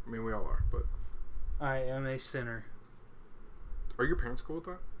 I mean, we all are, but I am a sinner. Are your parents cool with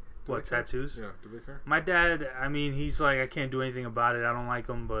that? What, tattoos? Yeah, do they care? My dad, I mean, he's like, I can't do anything about it. I don't like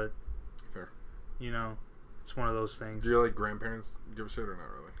them, but fair. You know, it's one of those things. Do your like grandparents give a shit or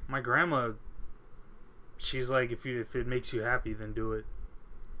not really? My grandma, she's like, if it makes you happy, then do it,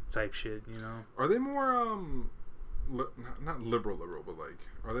 type shit. You know. Are they more not liberal, but like,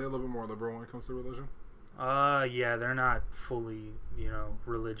 are they a little bit more liberal when it comes to religion? Yeah, they're not fully,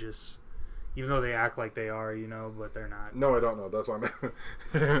 religious. Even though they act like they are, but they're not. No, I don't know. That's why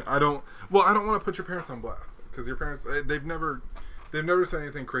I don't want to put your parents on blast, because your parents, they've never said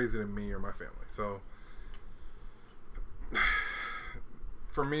anything crazy to me or my family. So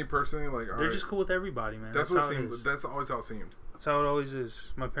for me personally, like, they're just cool with everybody, man. That's what it seemed. That's always how it seemed. That's how it always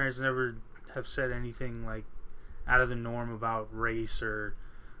is. My parents never have said anything like out of the norm about race or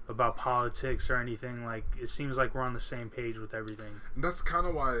about politics or anything. Like, it seems like we're on the same page with everything. And that's kind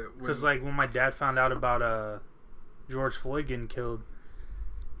of why, because like when my dad found out about George Floyd getting killed,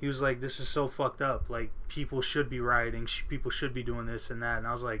 he was like, this is so fucked up. Like, people should be rioting. People should be doing this and that. And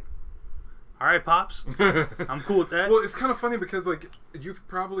I was like, all right, Pops. I'm cool with that. Well, it's kind of funny because, like, you've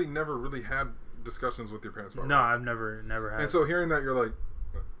probably never really had discussions with your parents about No, race. I've never had. And so hearing that, you're like,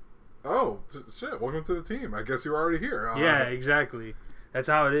 oh, shit, welcome to the team. I guess you're already here. Yeah, exactly. That's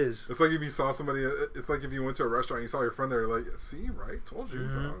how it is. It's like if you saw somebody, it's like if you went to a restaurant and you saw your friend there, like, see, right? Told you,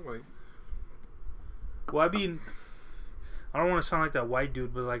 dog. Like, well, I mean, I don't want to sound like that white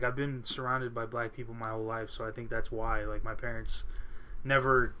dude, but, like, I've been surrounded by black people my whole life, so I think that's why. Like, my parents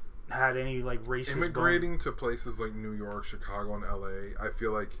never had any, like, racist immigrating to places like New York, Chicago, and LA, I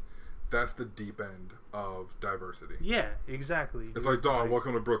feel like that's the deep end of diversity. Yeah, exactly. It's like, dog,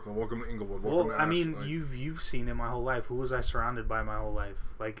 welcome to Brooklyn, welcome to Inglewood, welcome to Ash. I mean, like, you've seen it my whole life. Who was I surrounded by my whole life?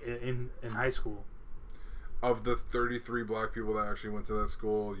 Like, in high school. Of the 33 black people that actually went to that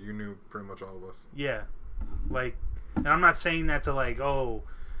school, you knew pretty much all of us. Yeah. Like, and I'm not saying that to, like, oh,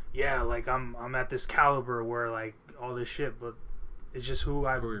 yeah, like, I'm at this caliber where, like, all this shit, but it's just who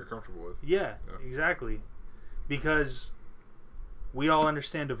you're comfortable with. Yeah, exactly. Because we all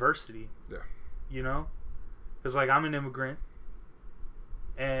understand diversity. Yeah. You know? Because, like, I'm an immigrant,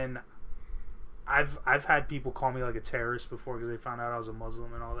 and I've had people call me, like, a terrorist before because they found out I was a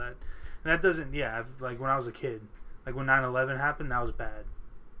Muslim and all that. And that doesn't, like, when I was a kid, like, when 9/11 happened, that was bad.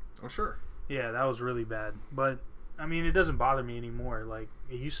 I'm sure. Yeah, that was really bad. But, I mean, it doesn't bother me anymore. Like,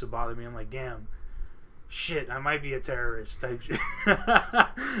 it used to bother me. I'm like, damn. Shit, I might be a terrorist type shit.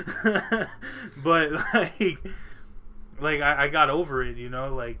 But, like I got over it, you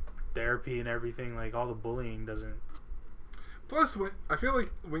know, like, therapy and everything, like, all the bullying doesn't. Plus, I feel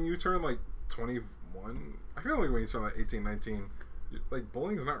like when you turn, like, 21, I feel like when you turn, like, 18, 19, like,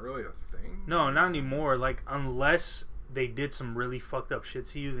 bullying's not really a thing. No, not anymore. Like, unless they did some really fucked up shit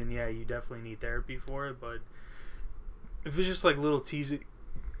to you, then yeah, you definitely need therapy for it. But if it's just, like, little teasing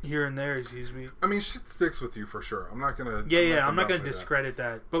here and there, excuse me. I mean, shit sticks with you for sure. I'm not gonna. I'm not gonna discredit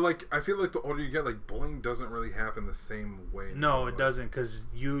that. But, like, I feel like the older you get, like, bullying doesn't really happen the same way. No, it doesn't, because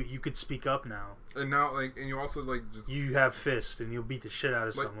you could speak up now. And now, like, and you also, like, just you have fists and you'll beat the shit out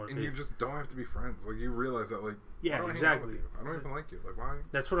of someone. And you just don't have to be friends. Like, you realize that, like, yeah, exactly. I don't even like you. Like, why?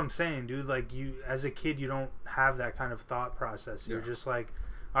 That's what I'm saying, dude. Like, you, as a kid, you don't have that kind of thought process. You're just like,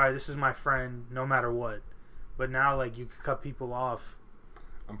 all right, this is my friend, no matter what. But now, like, you can cut people off.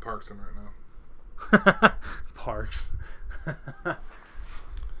 I'm Parkson right now. Parks.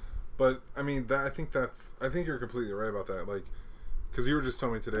 But I mean, I think you're completely right about that. Like, because you were just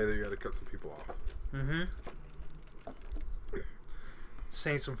telling me today that you had to cut some people off. Mm-hmm.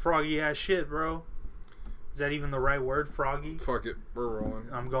 Saying some froggy ass shit, bro. Is that even the right word, froggy? Fuck it, we're rolling.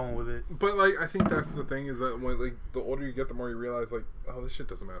 I'm going with it. But, like, I think that's the thing, is that when, like, the older you get, the more you realize, like, oh, this shit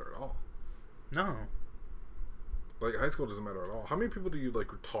doesn't matter at all. No. Like, high school doesn't matter at all. How many people do you, like,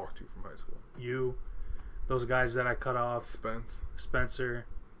 talk to from high school? You, those guys that I cut off, Spencer.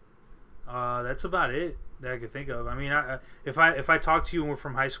 That's about it that I could think of. I mean, if I talk to you and we're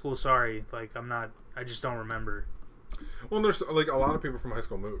from high school, sorry, like, I just don't remember. Well, there's, like, a lot of people from high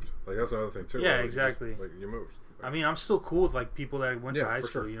school moved. Like, that's another thing too. Yeah, like, exactly. Like, you moved. I mean, I'm still cool with, like, people that went to high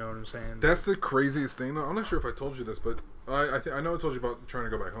school. Sure. You know what I'm saying? That's the craziest thing, though. I'm not sure if I told you this, but I know I told you about trying to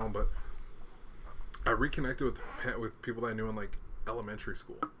go back home, but I reconnected with people that I knew in, like, elementary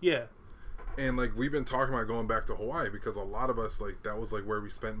school. Yeah. And, like, we've been talking about going back to Hawaii because a lot of us, like, that was, like, where we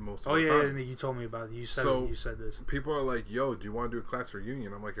spent most of our time. Oh, yeah, you told me about it. You said this. People are like, yo, do you want to do a class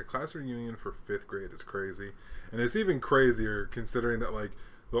reunion? I'm like, a class reunion for 5th grade is crazy. And it's even crazier considering that, like,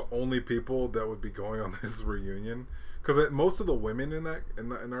 the only people that would be going on this reunion, because most of the women in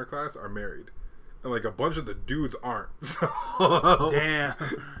our class are married. And, like, a bunch of the dudes aren't. So, damn.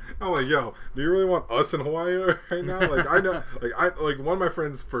 I'm like, yo, do you really want us in Hawaii right now? Like, I know, like one of my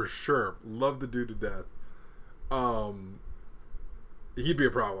friends for sure, love the dude to death. He'd be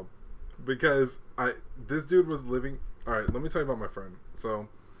a problem because this dude was living. All right, let me tell you about my friend. So,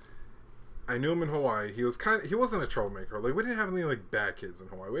 I knew him in Hawaii. He wasn't a troublemaker. Like, we didn't have any, like, bad kids in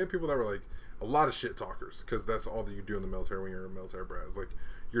Hawaii. We had people that were, like, a lot of shit talkers, because that's all that you do in the military when you're a military brat. It's like,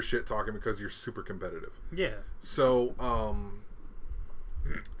 you're shit talking because you're super competitive. Yeah. So,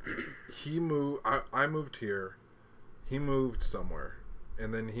 he moved. I moved here. He moved somewhere,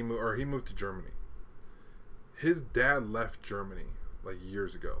 and then he moved to Germany. His dad left Germany, like,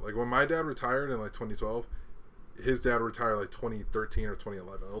 years ago. Like, when my dad retired in, like, 2012, his dad retired, like, 2013 or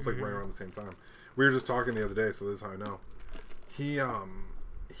 2011. It was, like, right around the same time. We were just talking the other day, so this is how I know.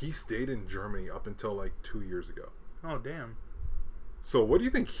 He stayed in Germany up until, like, 2 years ago. Oh, damn. So what do you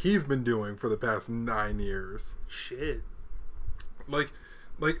think he's been doing for the past 9 years? Shit. Like,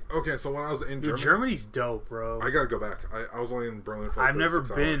 Like, okay, so when I was in Dude, Germany, Germany's dope, bro. I gotta go back. I was only in Berlin for like I've never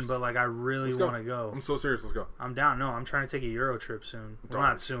 36 been, hours. but like I really want to go. I'm so serious. Let's go. I'm down. No, I'm trying to take a Euro trip soon. Well, Dog.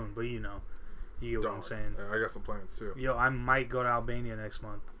 not soon, but you get what I'm saying. Yeah, I got some plans too. Yo, I might go to Albania next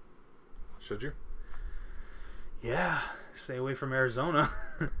month. Should you? Yeah, stay away from Arizona.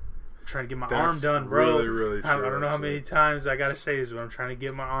 I'm trying to get my That's arm done, bro. really, really I true, don't know how actually. many times I gotta say this, but I'm trying to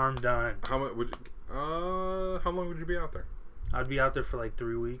get my arm done. How much would you, how long would you be out there? I'd be out there for like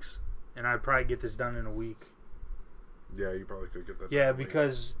 3 weeks, and I'd probably get this done in a week. Yeah, you probably could get that. Yeah, done in a week.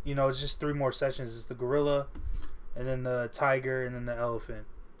 because it's just 3 more sessions. It's the gorilla, and then the tiger, and then the elephant.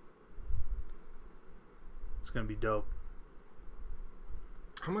 It's gonna be dope.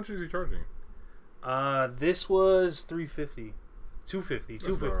 How much is he charging? This was $350, $250, That's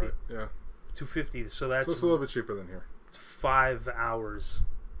 $250, about right. Yeah, $250. So that's so it's a little bit cheaper than here. 5 hours.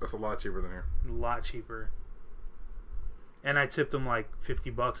 That's a lot cheaper than here. A lot cheaper. And I tipped him like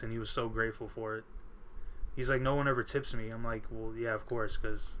 $50, and he was so grateful for it. He's like, no one ever tips me. I'm like, well, yeah, of course,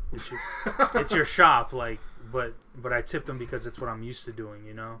 because it's your shop. Like, but I tipped him because it's what I'm used to doing.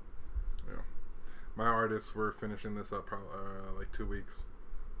 Yeah. My artists were finishing this up probably like 2 weeks,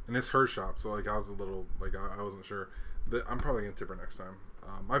 and it's her shop. So like I was a little like I wasn't sure. I'm probably gonna tip her next time.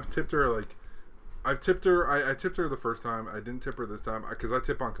 I've tipped her like. I tipped her the first time. I didn't tip her this time because I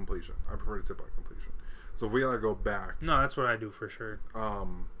tip on completion. I prefer to tip on completion. So if we gotta go back, No, that's what I do for sure.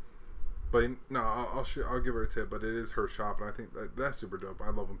 But no, I'll give her a tip. But it is her shop, and I think that's super dope. I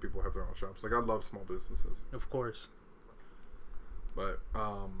love when people have their own shops. Like I love small businesses. Of course. But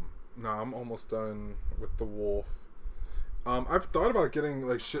no, I'm almost done with the wolf. I've thought about getting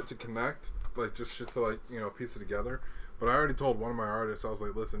like shit to connect, like just shit to like piece it together. But I already told one of my artists, I was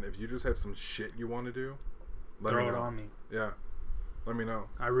like, listen, if you just have some shit you want to do, let Throw me it know. on me. Yeah, let me know.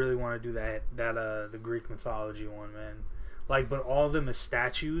 I really want to do that the Greek mythology one, man. Like, but all of them as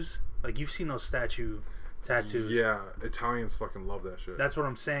statues. Like, you've seen those statue tattoos. Yeah, Italians fucking love that shit. That's what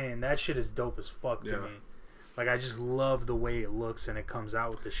I'm saying. That shit is dope as fuck to me. Like, I just love the way it looks and it comes out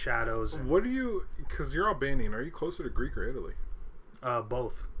with the shadows. And, What do you? Because you're Albanian. Are you closer to Greek or Italy?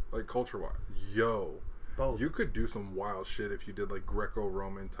 both. Like culture-wise, yo. Both. You could do some wild shit if you did like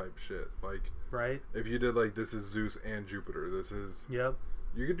Greco-Roman type shit. Like, Right? if you did like this is Zeus and Jupiter. This is. Yep.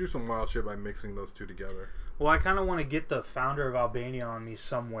 You could do some wild shit by mixing those two together. Well, I kind of want to get the founder of Albania on me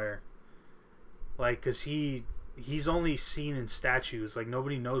somewhere. Like, because he's only seen in statues. Like,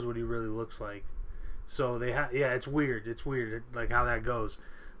 nobody knows what he really looks like. So they it's weird. It's weird, like, how that goes.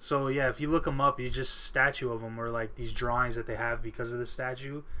 So, yeah, if you look him up, you just statue of him or, like, these drawings that they have because of the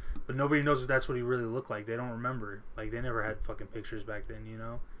statue. But nobody knows if that's what he really looked like. They don't remember. Like, they never had fucking pictures back then,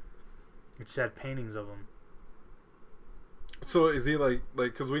 It just had paintings of him. So is he like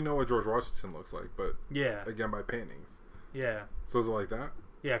because we know what George Washington looks like, but Yeah. again by paintings. Yeah. So is it like that?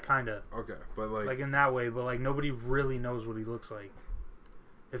 Yeah, kind of. Okay, but Like, in that way, but, like, nobody really knows what he looks like.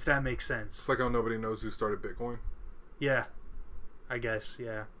 If that makes sense. it's like how nobody knows who started Bitcoin. Yeah. I guess,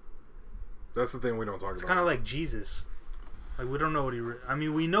 yeah. That's the thing we don't talk It's about. kind of like Jesus. Like, we don't know what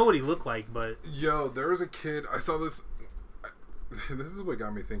we know what he looked like, but... Yo, there was a kid. I saw this. This is what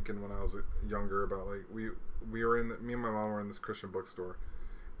got me thinking when I was younger about like we were me and my mom were in this Christian bookstore,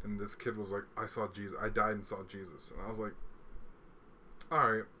 and this kid was like, I saw Jesus. I died and saw Jesus, and I was like,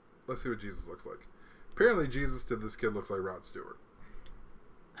 all right, let's see what Jesus looks like. Apparently, Jesus to this kid looks like Rod Stewart.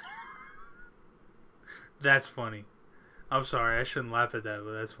 That's funny. I'm sorry, I shouldn't laugh at that,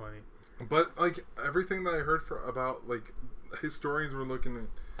 but that's funny. But like everything that I heard about like historians were looking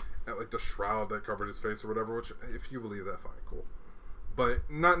at like the shroud that covered his face or whatever. Which, if you believe that, fine, cool. But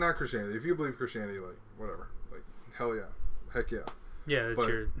not Christianity. If you believe Christianity, like whatever, like hell yeah, heck yeah. Yeah, that's But-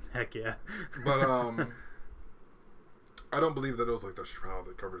 your heck yeah. But I don't believe that it was like the shroud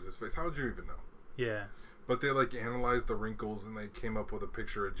that covered his face. How would you even know? Yeah. But they like analyzed the wrinkles and they came up with a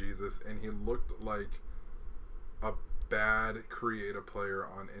picture of Jesus, and he looked like a bad creative player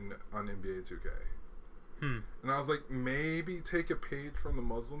on NBA 2K. And I was like, maybe take a page from the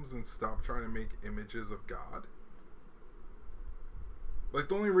Muslims and stop trying to make images of God. Like,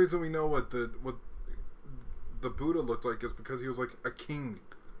 the only reason we know what the Buddha looked like is because he was like a king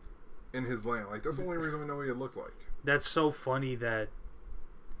in his land. Like, that's the only reason we know what he looked like. That's so funny that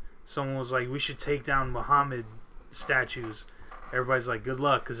someone was like, we should take down Muhammad statues. Everybody's like, good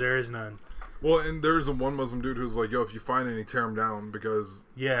luck, because there is none. Well, and there's one Muslim dude who's like, yo, if you find any, tear them down because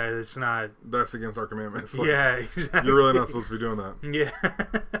Yeah, it's not... that's against our commandments. Like, yeah, exactly. you're really not supposed to be doing that.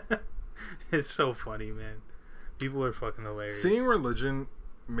 Yeah. It's so funny, man. People are fucking hilarious. Seeing religion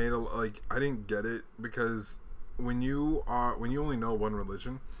made I didn't get it because when you only know one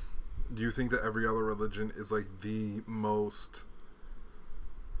religion, do you think that every other religion is like the most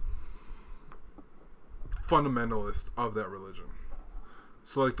fundamentalist of that religion.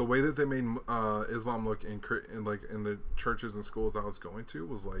 So like the way that they made Islam look in the churches and schools I was going to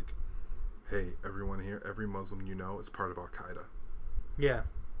was like, hey, everyone here, every Muslim you know is part of Al Qaeda. Yeah.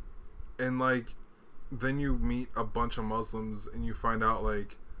 And like, then you meet a bunch of Muslims and you find out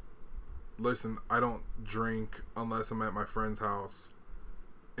like, listen, I don't drink unless I'm at my friend's house,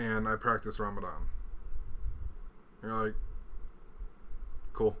 and I practice Ramadan. You're like,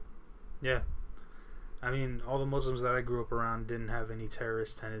 cool. Yeah. I mean, all the Muslims that I grew up around didn't have any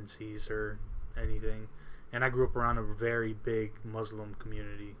terrorist tendencies or anything. And I grew up around a very big Muslim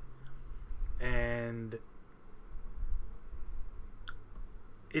community. And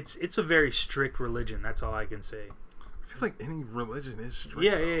it's a very strict religion. That's all I can say. I feel like any religion is strict.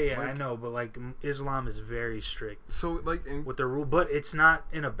 Yeah. Like, I know, but like Islam is very strict. So like with the rule, but it's not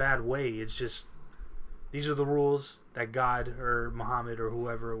in a bad way. It's just these are the rules that God or Muhammad or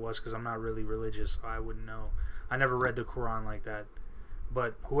whoever it was, because I'm not really religious, so I wouldn't know. I never read the Quran like that.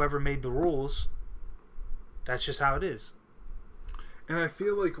 But whoever made the rules, that's just how it is. And I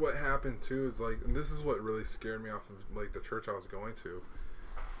feel like what happened too is like, and this is what really scared me off of like the church I was going to.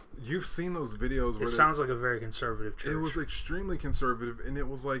 You've seen those videos where it sounds like a very conservative church. It was extremely conservative, and it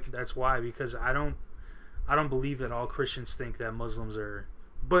was like, that's why, because I don't believe that all Christians think that Muslims are.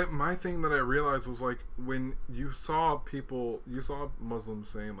 But my thing that I realized was like, when you saw Muslims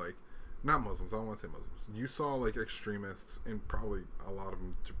saying like, not Muslims, I don't want to say Muslims. You saw like extremists, and probably a lot of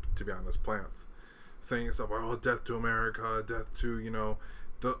them, to be honest, plants, saying stuff like, oh, death to America, death to, you know,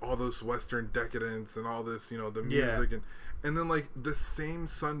 all this Western decadence and all this, you know, the music. Yeah. And then like the same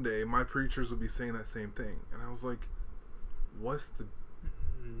Sunday, my preachers would be saying that same thing. And I was like, what's the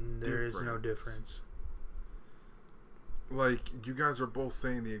There is no difference. Like, you guys are both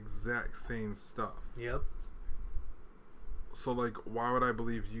saying the exact same stuff. Yep. So, like, why would I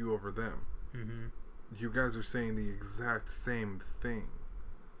believe you over them? Mm-hmm. You guys are saying the exact same thing.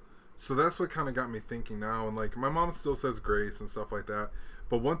 So that's what kind of got me thinking now. And, like, my mom still says grace and stuff like that.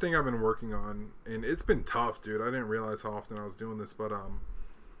 But one thing I've been working on, and it's been tough, dude. I didn't realize how often I was doing this. But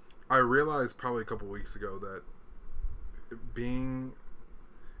I realized probably a couple weeks ago that being...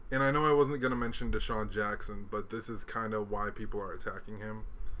 And I know I wasn't going to mention Deshaun Jackson, but this is kind of why people are attacking him.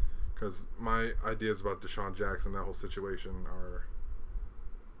 Because my ideas about Deshaun Jackson, that whole situation, are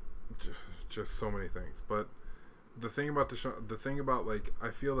just so many things. But the thing about like,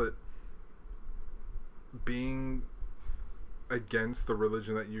 I feel that being against the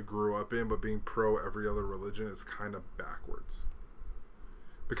religion that you grew up in, but being pro every other religion is kind of backwards.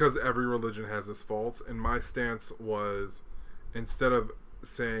 Because every religion has its faults. And my stance was, instead of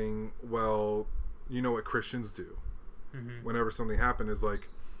saying, well, you know what Christians do, mm-hmm. whenever something happened, is like,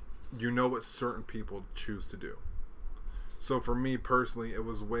 you know what certain people choose to do. So for me personally, it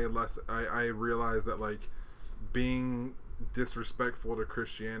was way less. I realized that like being disrespectful to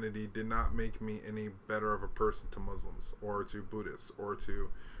Christianity did not make me any better of a person to Muslims or to Buddhists or to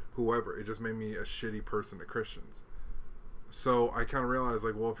whoever. It just made me a shitty person to Christians. So I kind of realized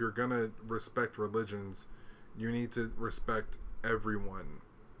like, well, if you're gonna respect religions, you need to respect everyone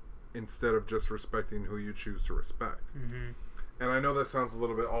instead of just respecting who you choose to respect. Mm-hmm. And I know that sounds a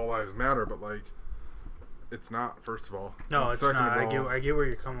little bit all lives matter, but like, it's not. First of all, no, it's not. I get where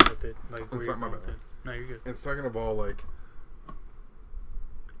you're coming with it. Like, where you're coming with it. No, you're good. And second of all, like,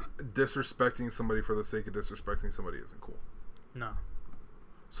 disrespecting somebody for the sake of disrespecting somebody isn't cool. No.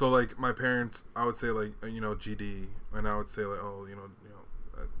 So like, my parents, I would say like, you know, GD, and I would say like, oh, you know,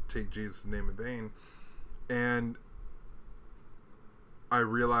 take Jesus' name in vain, and I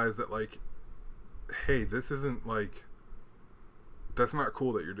realized that like, hey, this isn't like, that's not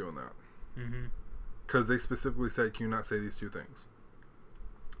cool that you're doing that. Mm-hmm. Because they specifically said, can you not say these two things?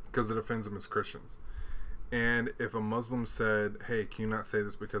 Because it offends them as Christians. And if a Muslim said, hey, can you not say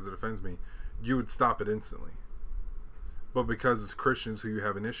this because it offends me, you would stop it instantly. But because it's Christians who you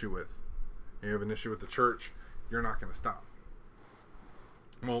have an issue with, and you have an issue with the church, you're not going to stop.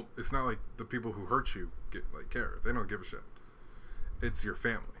 Well, it's not like the people who hurt you care. They don't give a shit. It's your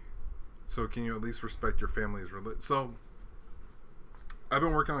family. So can you at least respect your family's religion? So I've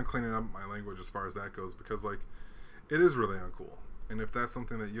been working on cleaning up my language as far as that goes, because like, it is really uncool. And if that's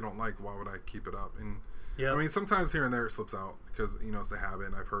something that you don't like, why would I keep it up? And yep. I mean, sometimes here and there it slips out because, you know, it's a habit,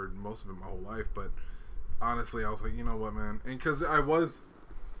 and I've heard most of it my whole life. But honestly, I was like, you know what, man? And because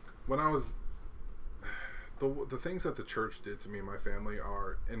the things that the church did to me and my family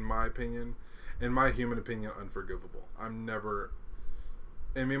are, in my opinion, in my human opinion, unforgivable.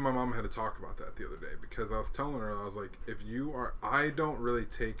 And me and my mom had to talk about that the other day, because I was telling her, I was like, I don't really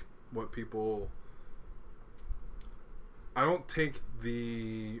take what people, I don't take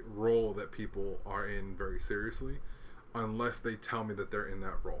the role that people are in very seriously unless they tell me that they're in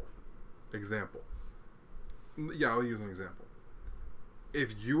that role. Example. Yeah, I'll use an example.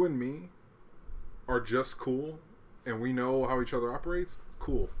 If you and me are just cool and we know how each other operates,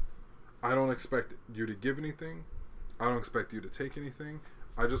 cool. I don't expect you to give anything. I don't expect you to take anything.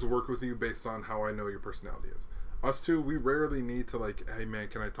 I just work with you based on how I know your personality is. Us two, we rarely need to like, hey man,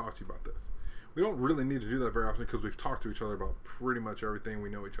 can I talk to you about this? We don't really need to do that very often because we've talked to each other about pretty much everything. We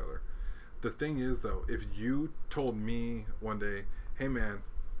know each other. The thing is though, if you told me one day, hey man,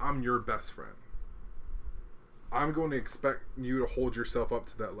 I'm your best friend, I'm going to expect you to hold yourself up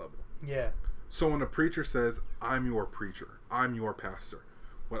to that level. Yeah. So when a preacher says, I'm your preacher, I'm your pastor,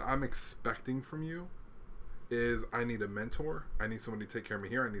 what I'm expecting from you is I need a mentor. I need somebody to take care of me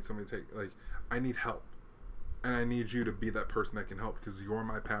here. I need somebody to I need help. And I need you to be that person that can help because you're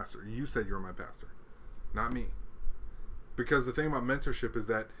my pastor. You said you're my pastor, not me. Because the thing about mentorship is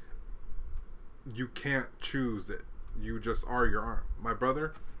that you can't choose it. You just are your arm. My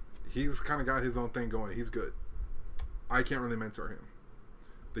brother, he's kind of got his own thing going. He's good. I can't really mentor him.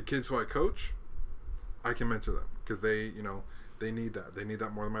 The kids who I coach, I can mentor them because they need that. They need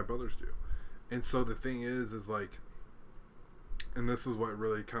that more than my brothers do. And so the thing is like, and this is what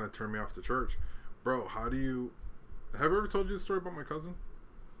really kind of turned me off the church. Bro, have I ever told you the story about my cousin?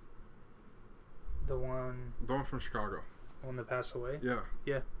 The one from Chicago. The one that passed away? Yeah.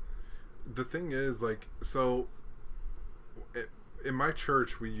 Yeah. The thing is, like, so in my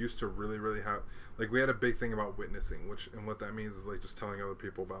church, we used to really, really have, like, we had a big thing about witnessing, and what that means is, like, just telling other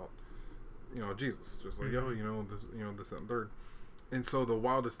people about, Jesus. Just like, this, that, and third. And so the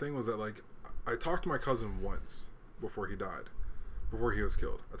wildest thing was that, like, I talked to my cousin once before he died, before he was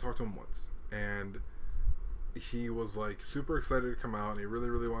killed. I talked to him once. And he was like super excited to come out, and he really,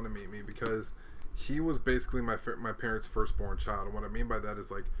 really wanted to meet me because he was basically my parents' firstborn child. And what I mean by that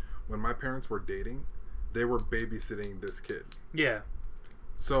is like when my parents were dating, they were babysitting this kid. Yeah.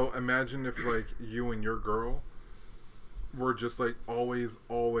 So imagine if like you and your girl were just like always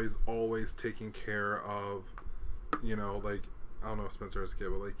taking care of, like, I don't know if Spencer has a kid,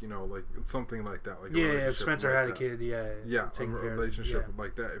 but like, like something like that. Like if Spencer had a kid, yeah, a relationship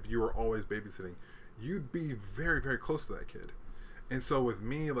like that. If you were always babysitting, you'd be very, very close to that kid. And so with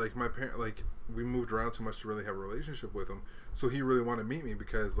me, like my parent, like we moved around too much to really have a relationship with him. So he really wanted to meet me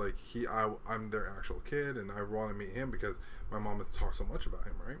because like I'm their actual kid, and I want to meet him because my mom has talked so much about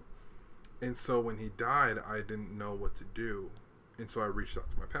him, right? And so when he died, I didn't know what to do, and so I reached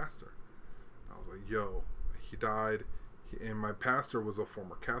out to my pastor. I was like, "Yo, he died." And my pastor was a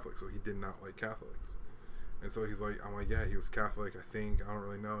former Catholic, so he did not like Catholics. And so he's like, I'm like, yeah, he was Catholic, I think. I don't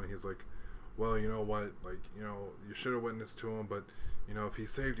really know. And he's like, well, you know what? Like, you should have witnessed to him, but, if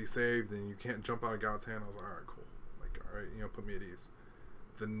he's saved, he's saved, and you can't jump out of God's hand. I was like, all right, cool. Like, all right, put me at ease.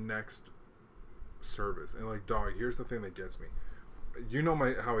 The next service. And, like, dog, here's the thing that gets me.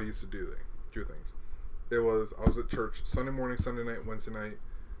 How I used to do things. I was at church Sunday morning, Sunday night, Wednesday night.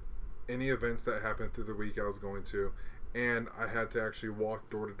 Any events that happened through the week I was going to. And I had to actually walk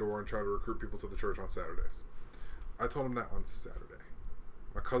door to door and try to recruit people to the church on Saturdays. I told him that on Saturday.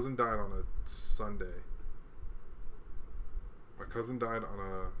 My cousin died on a Sunday.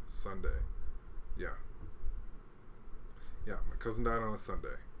 Yeah. Yeah, my cousin died on a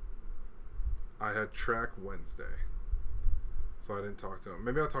Sunday. I had track Wednesday. So I didn't talk to him.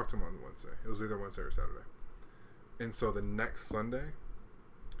 Maybe I talked to him on Wednesday. It was either Wednesday or Saturday. And so the next Sunday,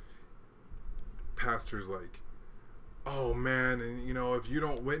 pastor's like, oh man, and if you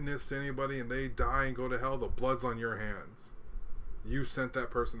don't witness to anybody and they die and go to hell, the blood's on your hands. You sent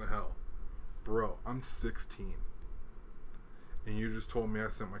that person to hell. Bro, I'm 16. And you just told me I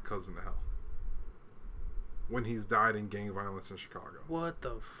sent my cousin to hell. When he's died in gang violence in Chicago. What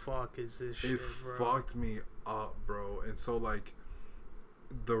the fuck is this shit, bro? It fucked me up, bro. And so, like,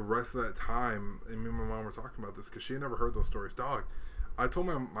 the rest of that time, and me and my mom were talking about this because she had never heard those stories. Dog, I told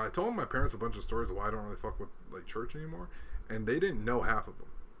my parents a bunch of stories of why I don't really fuck with like church anymore, and they didn't know half of them.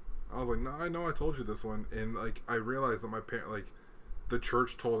 I was like, no, I know I told you this one, and like I realized that my parent, like, the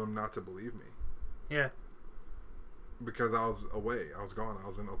church told them not to believe me. Yeah. Because I was away, I was gone, I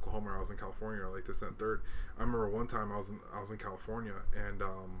was in Oklahoma, or I was in California, or like this and third. I remember one time I was in California, and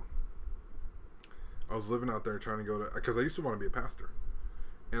I was living out there trying to go to, because I used to want to be a pastor.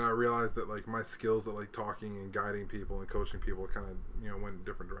 And I realized that like my skills at like talking and guiding people and coaching people kind of went in a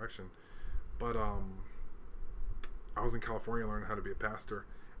different direction. But I was in California learning how to be a pastor,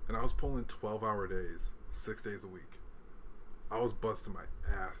 and I was pulling 12-hour days, 6 days a week. I was busting my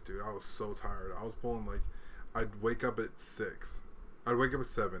ass, dude. I was so tired. I was pulling like, I'd wake up at 6. I'd wake up at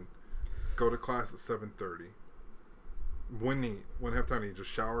 7, go to class at 7:30, When halftime eat, just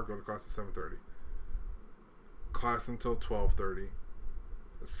shower, go to class at 7:30. Class until 12:30.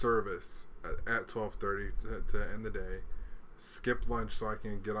 Service at 12:30 to end the day. Skip lunch so I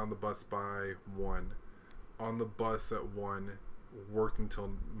can get on the bus by 1. On the bus at 1, worked until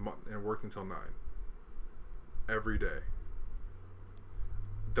 9. Every day.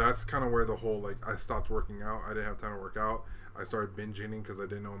 That's kind of where the whole, like, I stopped working out. I didn't have time to work out. I started binge eating because I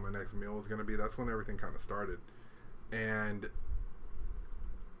didn't know when my next meal was going to be. That's when everything kind of started. And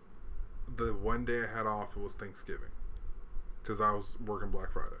the one day I had off, it was Thanksgiving. Because I was working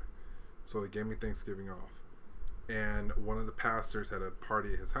Black Friday. So they gave me Thanksgiving off. And one of the pastors had a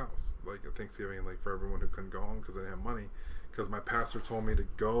party at his house. Like a Thanksgiving, like for everyone who couldn't go home because they didn't have money. Because my pastor told me to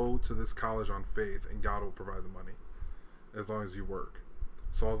go to this college on faith and God will provide the money. As long as you work.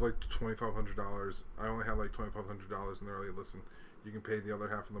 So I was like $2,500. I only had like $2,500 and they're like, listen, you can pay the other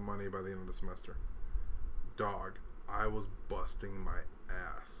half of the money by the end of the semester. Dog, I was busting my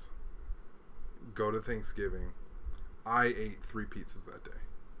ass. Go to Thanksgiving. I ate 3 pizzas that day.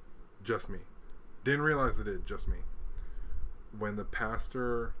 Just me. Didn't realize it did, just me. When the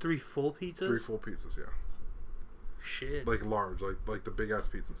pastor... 3 full pizzas? 3 full pizzas, yeah. Shit. Like large, like the big ass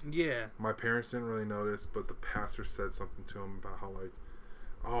pizzas. Yeah. My parents didn't really notice, but the pastor said something to him about how like,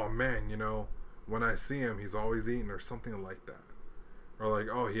 oh man, you know, when I see him, he's always eating or something like that. Or like,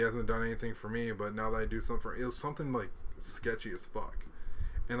 oh, he hasn't done anything for me, but now that I do something for him, it was something like sketchy as fuck.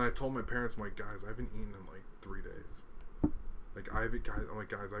 And I told my parents, I'm like, guys, I haven't eaten in like 3 days. Like, I'm like,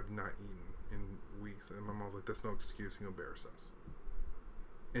 guys, I've not eaten in weeks. And my mom was like, that's no excuse, you embarrass us.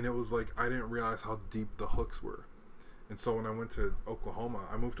 And it was like, I didn't realize how deep the hooks were. And so when I went to Oklahoma,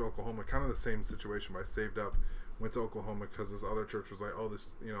 I moved to Oklahoma, kind of the same situation, but I saved up, went to Oklahoma because this other church was like, oh, this,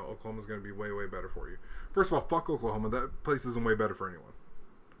 you know, Oklahoma's going to be way, way better for you. First of all, fuck Oklahoma. That place isn't way better for anyone.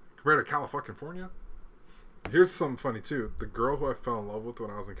 Compared to California. Here's something funny, too. The girl who I fell in love with when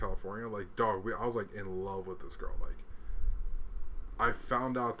I was in California, like, dog, I was, like, in love with this girl. Like, I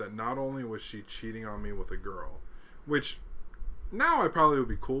found out that not only was she cheating on me with a girl, which now I probably would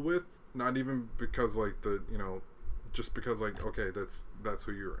be cool with, not even because, like, just because, like, okay, that's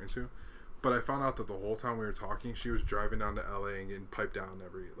who you're into. But I found out that the whole time we were talking, she was driving down to LA and getting piped down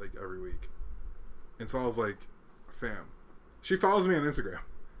every week. And so I was like, fam. She follows me on Instagram.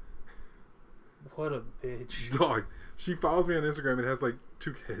 What a bitch. Dog. She follows me on Instagram and has like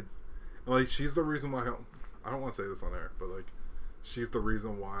 2 kids. And like, she's the reason why I don't want to say this on air, but like, she's the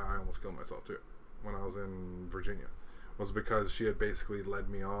reason why I almost killed myself too when I was in Virginia. Was because she had basically led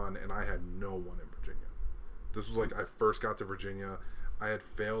me on and I had no one in Virginia. This was like I first got to Virginia. I had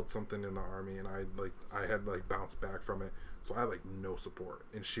failed something in the army and I had bounced back from it. So I had like no support.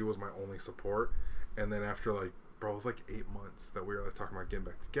 And she was my only support. And then after like, bro, it was like 8 months that we were like talking about getting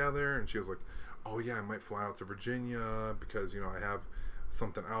back together. And she was like, oh yeah, I might fly out to Virginia because, you know, I have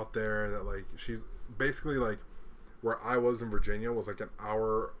something out there that like, she's basically like where I was in Virginia was like an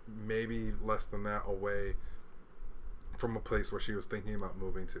hour, maybe less than that away from a place where she was thinking about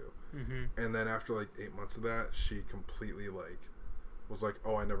moving to. Mm-hmm. And then after like 8 months of that, she completely like was like,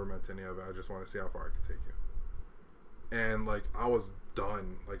 oh, I never meant any of it. I just want to see how far I could take you. And like, I was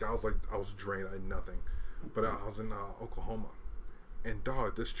done. Like, I was drained. I had nothing. But I was in Oklahoma. And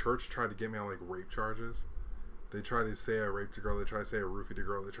dog, this church tried to get me on like rape charges. They tried to say I raped a girl. They tried to say I roofied a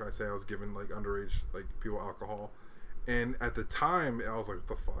girl. They tried to say I was giving like underage like people alcohol. And at the time, I was like,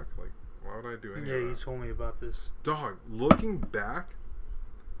 what the fuck? Like, why would I do any of that? Yeah, you told me about this. Dog, looking back,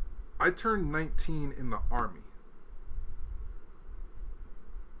 I turned 19 in the Army.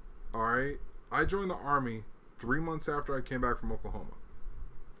 Alright? I joined the Army 3 months after I came back from Oklahoma.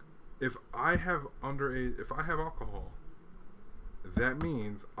 If I have alcohol, that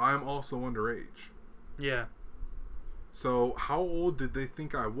means I'm also underage. Yeah. So how old did they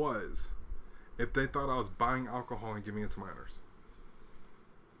think I was if they thought I was buying alcohol and giving it to minors?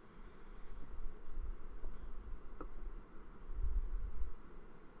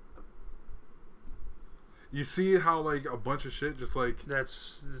 You see how like a bunch of shit just like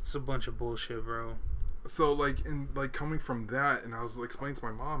It's a bunch of bullshit, bro. So like in like coming from that, and I was explaining to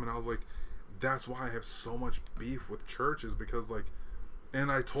my mom, and I was like, that's why I have so much beef with churches because like, and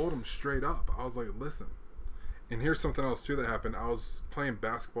I told him straight up, I was like, listen, and here's something else too that happened. I was playing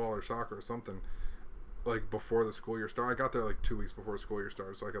basketball or soccer or something like before the school year started. I got there like 2 weeks before the school year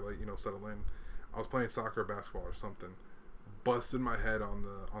started, so I could like, you know, settle in. I was playing soccer or basketball or something, busted my head on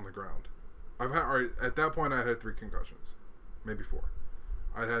the ground. At that point I had 3 concussions, maybe 4.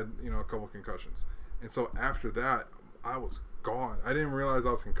 I'd had, you know, a couple concussions. And so after that, I was gone. I didn't realize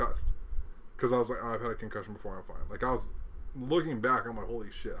I was concussed. Because I was like, oh, I've had a concussion before, I'm fine. Like, I was looking back, I'm like, holy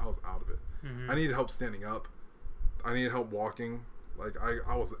shit, I was out of it. Mm-hmm. I needed help standing up. I needed help walking. Like,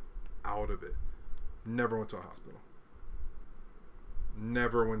 I was out of it. Never went to a hospital.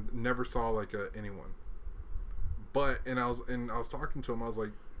 Never saw like anyone. But I was talking to him. I was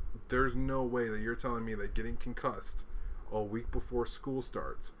like, "There's no way that you're telling me that getting concussed a week before school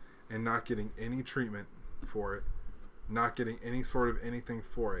starts and not getting any treatment for it, not getting any sort of anything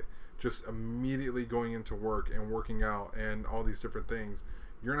for it, just immediately going into work and working out and all these different things.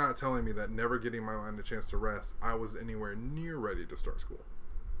 You're not telling me that never getting my mind a chance to rest, I was anywhere near ready to start school."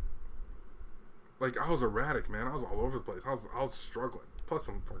 Like, I was erratic, man. I was all over the place. I was struggling. Plus,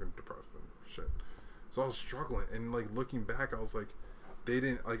 I'm fucking depressed and shit. So I was struggling, and like looking back, I was like, they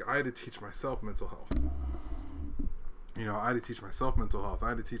didn't like. I had to teach myself mental health. You know, I had to teach myself mental health. I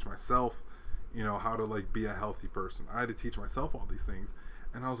had to teach myself, you know, how to like be a healthy person. I had to teach myself all these things,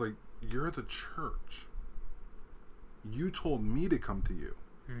 and I was like, "You're the church. You told me to come to you.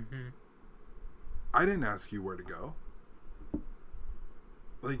 Mm-hmm. I didn't ask you where to go.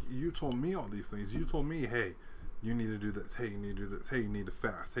 Like, you told me all these things. You told me, hey, you need to do this. Hey, you need to do this. Hey, you need to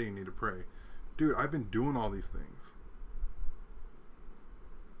fast. Hey, you need to pray." Dude, I've been doing all these things.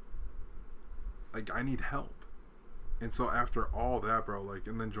 Like, I need help. And so after all that, bro, like,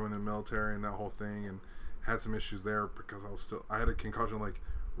 and then joining the military and that whole thing, and had some issues there because I had a concussion, like,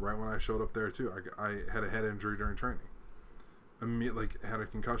 right when I showed up there, too. I had a head injury during training. Like, had a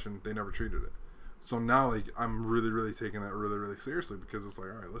concussion. They never treated it. So now, like, I'm really, really taking that really, really seriously, because it's like,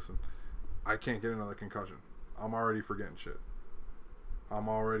 all right, listen, I can't get another concussion. I'm already forgetting shit. I'm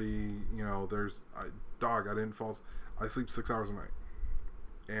already, you know, I sleep 6 hours a night.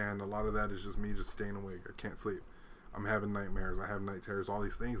 And a lot of that is just me just staying awake. I can't sleep. I'm having nightmares. I have night terrors, all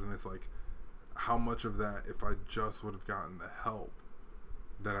these things. And it's like, how much of that, if I just would have gotten the help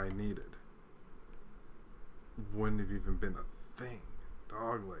that I needed, wouldn't have even been a thing,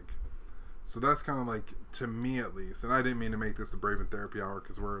 dog. Like, so that's kind of like, to me at least, and I didn't mean to make this the Brave and Therapy Hour,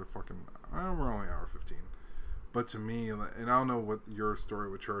 because we're only hour 15. But to me, and I don't know what your story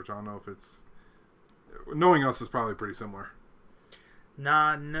with church, I don't know if it's, knowing us is probably pretty similar.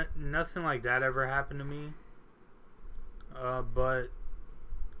 Nah, nothing like that ever happened to me. But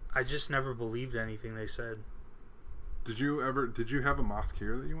I just never believed anything they said. Did you have a mosque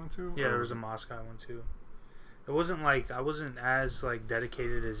here that you went to? Yeah, there was a mosque I went to. It wasn't like, I wasn't as like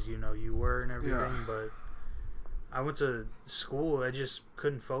dedicated as, you know, you were and everything, yeah. But I went to school. I just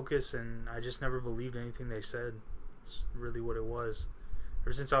couldn't focus, and I just never believed anything they said. It's really what it was.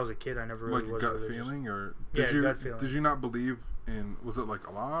 Ever since I was a kid, I never really was gut religious. Feeling, or gut feeling. Did you not believe in? Was it like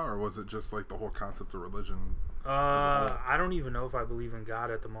Allah, or was it just like the whole concept of religion? I don't even know if I believe in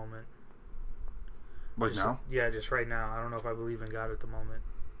God at the moment. Like just, now? Yeah, just right now. I don't know if I believe in God at the moment.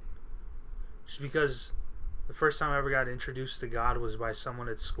 Just because the first time I ever got introduced to God was by someone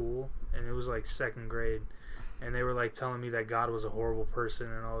at school, and it was like second grade. And they were like telling me that God was a horrible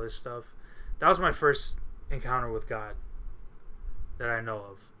person and all this stuff. That was my first encounter with God that I know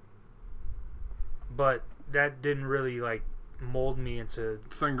of. But that didn't really like mold me into...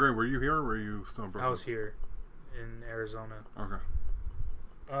 Second grade, were you here or were you still in Brooklyn? I was here in Arizona. Okay.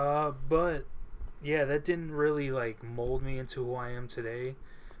 But yeah, that didn't really like mold me into who I am today,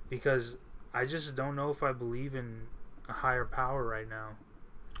 because I just don't know if I believe in a higher power right now.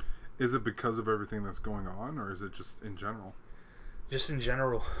 Is it because of everything that's going on, or is it just in general? Just in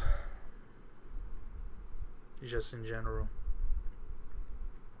general. Just in general.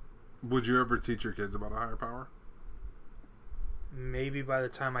 Would you ever teach your kids about a higher power? Maybe by the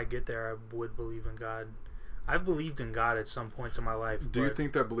time I get there, I would believe in God. I've believed in God at some points in my life. Do you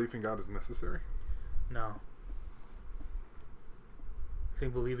think that belief in God is necessary? No. I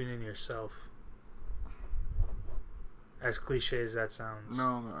think believing in yourself. As cliche as that sounds.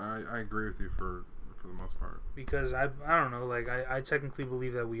 No, I agree with you for the most part. Because I don't know, like I technically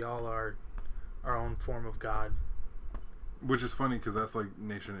believe that we all are our own form of God. Which is funny, because that's like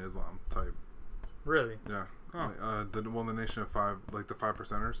Nation of Islam type. Really? Yeah. Huh. Like, the Nation of Five, like the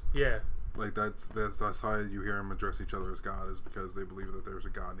 5%ers. Yeah. Like that's how you hear them address each other as God, is because they believe that there's a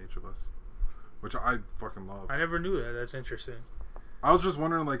God in each of us, which I fucking love. I never knew that. That's interesting. I was just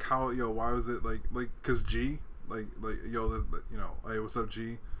wondering, like, how, why was it like cause G, like hey, what's up,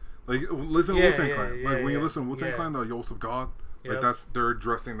 G? Like, listen to Wu-Tang Clan. Like, when you listen to Wu-Tang Clan, yo, what's up, God? Like, they're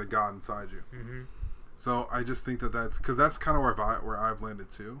addressing the God inside you. Mm-hmm. So I just think that's because that's kind of where I've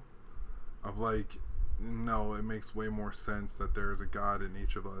landed too, of like, no, it makes way more sense that there's a God in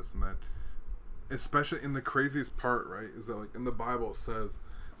each of us, and that, especially in the craziest part, right, is that like in the Bible it says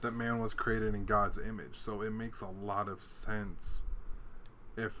that man was created in God's image, so it makes a lot of sense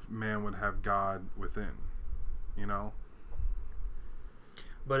if man would have God within, you know.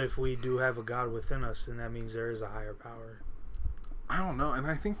 But if we do have a God within us, then that means there is a higher power. I don't know, and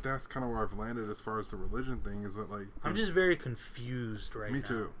I think that's kind of where I've landed as far as the religion thing is that like I'm just very confused right now. Me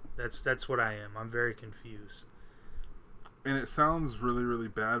too. That's what I am. I'm very confused. And it sounds really, really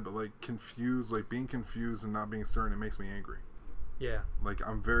bad, but like confused, like being confused and not being certain, it makes me angry. Yeah. Like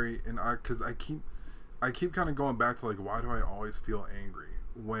I'm very, because I keep kind of going back to like, why do I always feel angry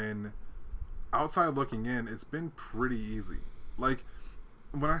when outside looking in, it's been pretty easy. Like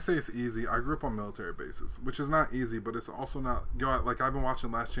when I say it's easy, I grew up on military bases, which is not easy, but it's also not. Like I've been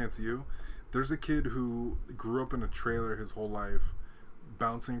watching Last Chance U. There's a kid who grew up in a trailer his whole life,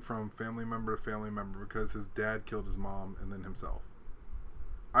 bouncing from family member to family member because his dad killed his mom and then himself.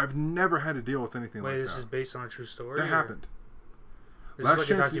 I've never had to deal with anything like that. Wait, this is based on a true story? That happened. Is this like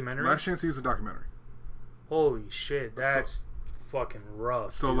a documentary? Last Chance U is a documentary. Holy shit, that's fucking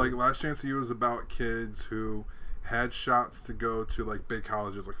rough. So, dude. like, Last Chance U is about kids who had shots to go to, like, big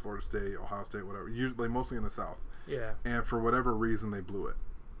colleges like Florida State, Ohio State, whatever. Usually, mostly in the South. Yeah. And for whatever reason, they blew it.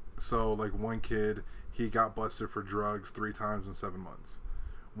 So, like, one kid, he got busted for drugs 3 times in 7 months.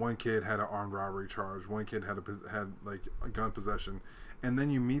 One kid had an armed robbery charge. One kid had a gun possession. And then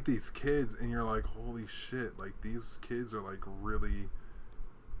you meet these kids, and you're like, holy shit. Like, these kids are, like, really,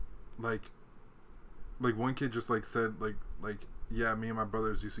 like one kid just, like, said, like, yeah, me and my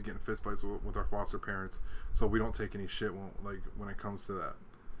brothers used to get in fistfights with our foster parents, so we don't take any shit when it comes to that.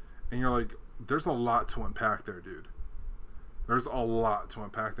 And you're like, there's a lot to unpack there, dude. There's a lot to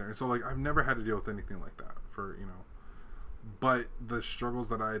unpack there. And so, like, I've never had to deal with anything like that but the struggles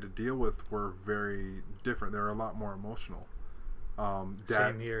that I had to deal with were very different. They were a lot more emotional.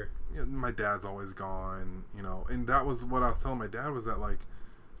 Same here. You know, my dad's always gone, and that was what I was telling my dad was that, like,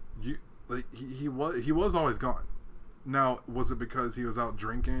 he was always gone. Now, was it because he was out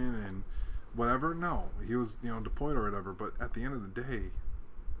drinking and whatever? No, he was, deployed or whatever. But at the end of the day,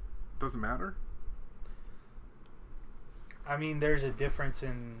 it doesn't matter. I mean, there's a difference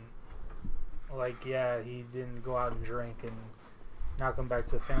in, like, yeah, he didn't go out and drink and not come back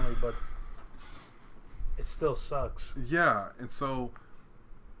to the family, but it still sucks. Yeah, and so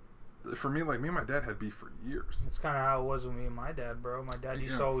for me, like, me and my dad had beef for years. It's kind of how it was with me and my dad, bro. My dad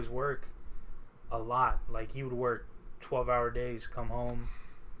used to always work a lot. Like, he would work 12-hour days, come home,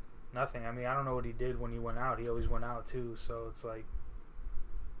 nothing. I mean, I don't know what he did when he went out. He always went out, too, so it's like,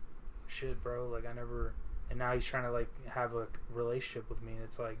 shit, bro. Like, and now he's trying to, like, have a relationship with me, and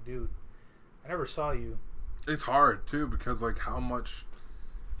it's like, dude, I never saw you. It's hard, too, because, like, how much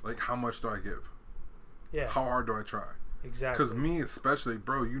do I give? Yeah. How hard do I try? Exactly. Because me especially,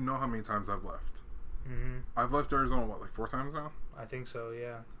 bro, you know how many times I've left. Mm-hmm. I've left Arizona, what, like 4 times now? I think so,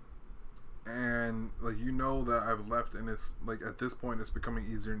 yeah. And, like, that I've left, and it's, like, at this point, it's becoming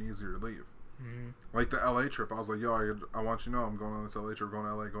easier and easier to leave. Mm-hmm. Like, the LA trip, I was like, yo, I want you to know I'm going on this LA trip, going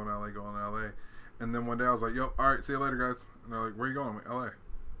to LA, going to LA, going to LA. And then one day I was like, yo, all right, see you later, guys. And they're like, where are you going? I'm like, LA.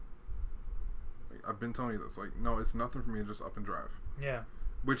 Like, I've been telling you this. Like, no, it's nothing for me to just up and drive. Yeah.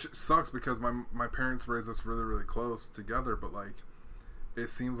 Which sucks because my parents raised us really, really close together, but, like, it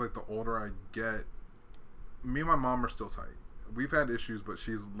seems like the older I get, me and my mom are still tight. We've had issues, but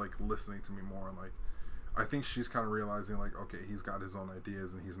she's, like, listening to me more, and, like, I think she's kind of realizing, like, okay, he's got his own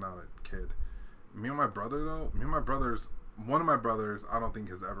ideas and he's not a kid. Me and my brother, though, one of my brothers, I don't think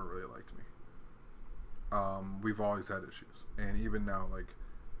has ever really liked me. We've always had issues, and even now, like,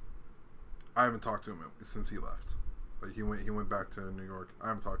 I haven't talked to him since he left. Like, he went back to New York. I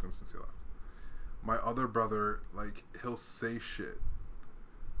haven't talked to him since he left. My other brother, like, he'll say shit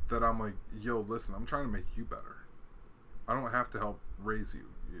that I'm like, yo, listen, I'm trying to make you better. I don't have to help raise you.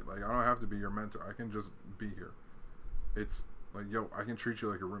 Like, I don't have to be your mentor. I can just be here. It's like, yo, I can treat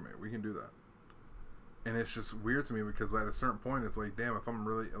you like a roommate. We can do that. And it's just weird to me because at a certain point, it's like, damn, if I'm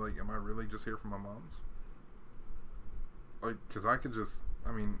really, like, am I really just here for my mom's? Like, because I could just,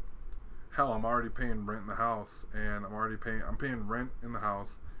 I mean, hell, I'm already paying rent in the house, and I'm paying rent in the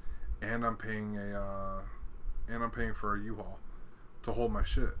house, and I'm paying for a U-Haul to hold my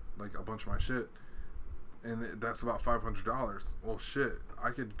shit, like a bunch of my shit, and that's about $500. Well, shit,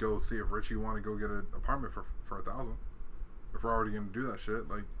 I could go see if Richie want to go get an apartment for $1,000. If we're already gonna do that shit,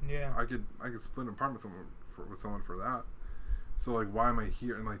 like, yeah, I could split an apartment with someone for that. So, like, why am I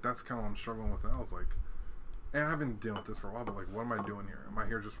here? And, like, that's kind of what I'm struggling with now. Is like, and I've been dealing with this for a while, but, like, what am I doing here? Am I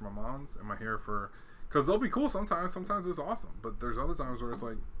here just for my moms? Am I here for... Because they'll be cool sometimes. Sometimes it's awesome. But there's other times where it's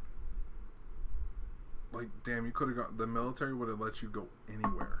like, damn, you could have got... The military would have let you go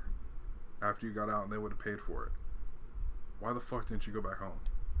anywhere after you got out, and they would have paid for it. Why the fuck didn't you go back home?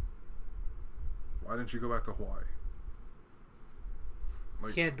 Why didn't you go back to Hawaii? Like,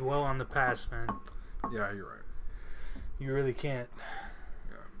 you can't dwell on the past, man. Yeah, you're right. You really can't.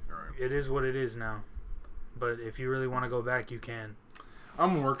 Yeah. right. It is what it is now. But if you really want to go back, you can.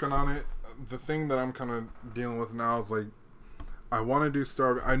 I'm working on it. The thing that I'm kind of dealing with now is like, I want to do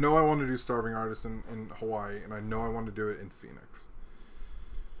starving. I know I want to do Starving Artist in Hawaii, and I know I want to do it in Phoenix.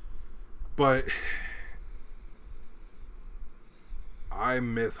 But I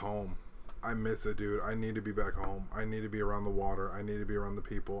miss home. I miss it, dude. I need to be back home. I need to be around the water. I need to be around the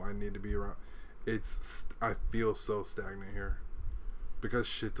people. I need to be around. I feel so stagnant here because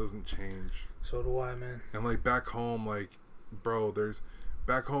shit doesn't change. So do I, man. And like back home, like, bro,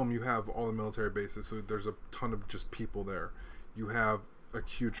 back home you have all the military bases, so there's a ton of just people there. You have a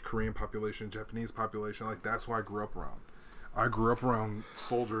huge Korean population, Japanese population. Like, that's what I grew up around. I grew up around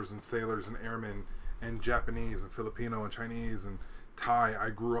soldiers and sailors and airmen and Japanese and Filipino and Chinese and Thai.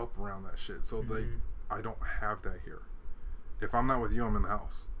 I grew up around that shit. So, like, I don't have that here. If I'm not with you, I'm in the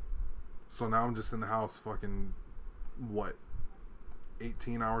house. So now I'm just in the house fucking,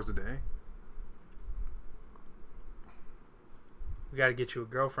 18 hours a day? We gotta get you a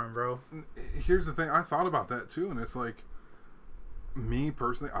girlfriend, bro. Here's the thing. I thought about that, too, and it's like, me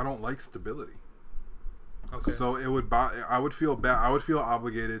personally, I don't like stability. Okay. So I would feel bad. I would feel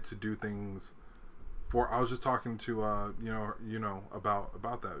obligated to do things I was just talking to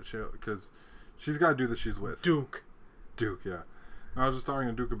about that shit, because she's got a dude that she's with. Duke, yeah. And I was just talking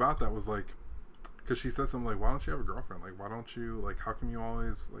to Duke about that. Was like, because she said something like, "Why don't you have a girlfriend? Like, why don't you, like, how come you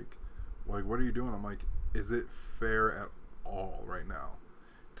always like what are you doing?" I'm like, is it fair at all right now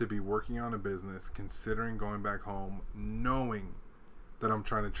to be working on a business, considering going back home, knowing that I'm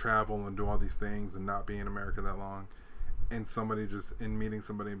trying to travel and do all these things and not be in America that long, and meeting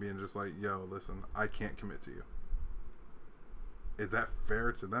somebody and being just like, yo, listen, I can't commit to you. Is that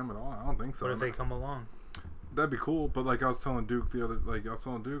fair to them at all? I don't think so. What if they come along? That'd be cool, but like I was telling Duke, I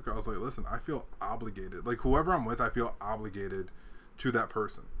was like, listen, I feel obligated. Like, whoever I'm with, I feel obligated to that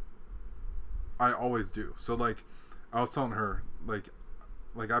person. I always do. So like, I was telling her, like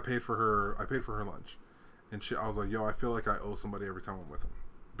I paid for her lunch. And I was like, yo, I feel like I owe somebody every time I'm with them,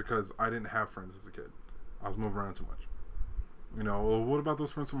 because I didn't have friends as a kid. I was moving around too much. Well, what about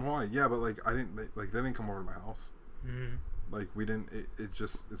those friends from Hawaii? Yeah, but like they didn't come over to my house. Mm-hmm. Like, we didn't.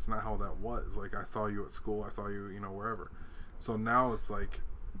 It's not how that was. Like, I saw you at school. I saw you, wherever. So now it's like,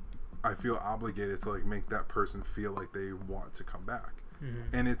 I feel obligated to like make that person feel like they want to come back.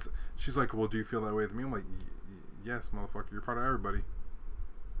 Mm-hmm. And she's like, well, do you feel that way with me? I'm like, yes, motherfucker, you're part of everybody.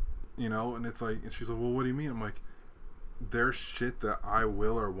 And it's like, and she's like, well, what do you mean? I'm like, there's shit that I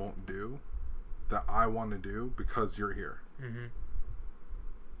will or won't do that I want to do because you're here. Mm-hmm.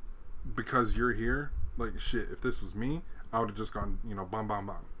 Because you're here, like, shit, if this was me, I would have just gone, bam, bam,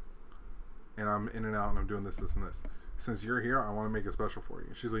 bam. And I'm in and out and I'm doing this, this, and this. Since you're here, I want to make it special for you.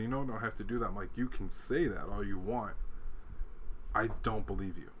 And she's like, don't have to do that. I'm like, you can say that all you want. I don't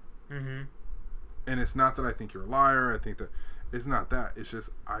believe you. Mm-hmm. And it's not that I think you're a liar. I think that it's not that. It's just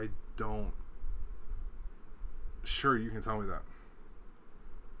I don't. Sure, you can tell me that.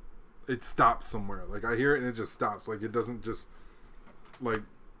 It stops somewhere. Like, I hear it and it just stops. Like, it doesn't just, like,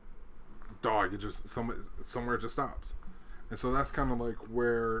 dog. It just somewhere it just stops. And so that's kind of like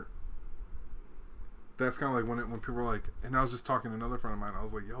where. That's kind of like when people are like, and I was just talking to another friend of mine. I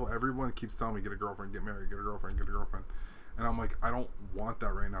was like, yo, everyone keeps telling me get a girlfriend, get married, get a girlfriend, get a girlfriend. And I'm like, I don't want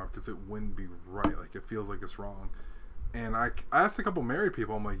that right now because it wouldn't be right. Like, it feels like it's wrong. And I asked a couple married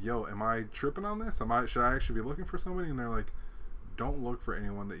people, I'm like, yo, am I tripping on this? Should I actually be looking for somebody? And they're like, don't look for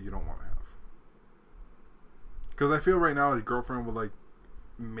anyone that you don't want to have. Because I feel right now a girlfriend would, like,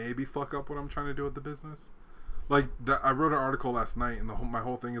 maybe fuck up what I'm trying to do with the business. Like, I wrote an article last night, and my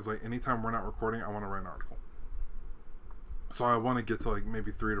whole thing is, like, anytime we're not recording, I want to write an article. So I want to get to, like,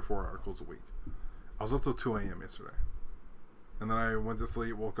 maybe 3 to 4 articles a week. I was up till 2 a.m. yesterday. And then I went to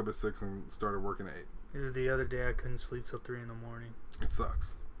sleep, woke up at 6, and started working at 8. The other day I couldn't sleep till 3 in the morning. It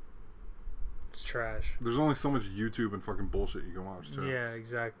sucks. It's trash. There's only so much YouTube and fucking bullshit you can watch, too. Yeah,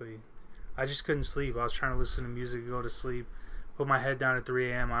 exactly. I just couldn't sleep. I was trying to listen to music, go to sleep, put my head down at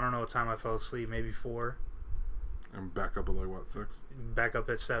 3 a.m. I don't know what time I fell asleep, maybe 4. And back up at, like, what, 6? Back up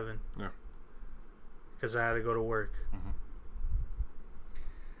at 7. Yeah. Because I had to go to work. Mm-hmm.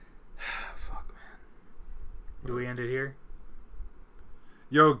 Fuck, man. Do we end it here?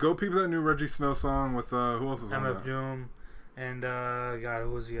 Yo, go peep that new Reggie Snow song with, who else is on that? MF Doom and, God,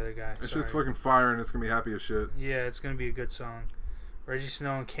 who was the other guy? It's just fucking fire and it's gonna be happy as shit. Yeah, it's gonna be a good song. Reggie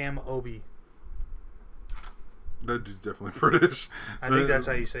Snow and Cam Obi. That dude's definitely British. I think that's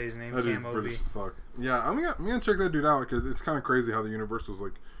how you say his name, that Cam Obi. British as fuck. Yeah, I'm gonna check that dude out because it's kind of crazy how the universe was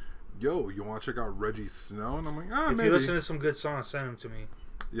like, yo, you want to check out Reggie Snow? And I'm like, maybe. If you listen to some good songs, send them to me.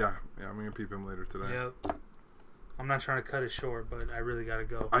 Yeah, I'm gonna peep him later today. Yep. I'm not trying to cut it short, but I really gotta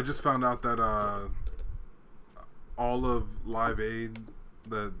go. I just found out that all of Live Aid,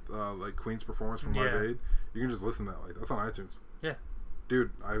 that like Queen's performance from Live Aid, you can just listen to that. Like, that's on iTunes. Yeah.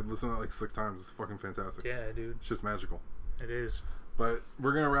 Dude, I listened to that like 6 times. It's fucking fantastic. Yeah, dude. It's just magical. It is. But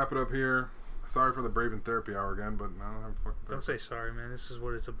we're gonna wrap it up here. Sorry for the Braven Therapy Hour again, but I don't have fucking therapy. Don't say sorry, man. This is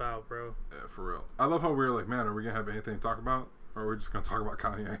what it's about, bro. Yeah, for real. I love how we were like, man, are we gonna have anything to talk about, or are we just gonna talk about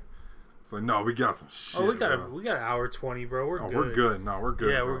Kanye? It's like, no, we got some shit. Oh, we got an hour 20, bro. We're good. We're good. No, we're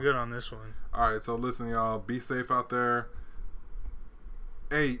good. Yeah, bro. we're good on this one. All right, so listen, y'all. Be safe out there.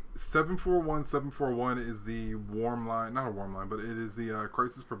 Hey, 741-741 is the warm line. Not a warm line, but it is the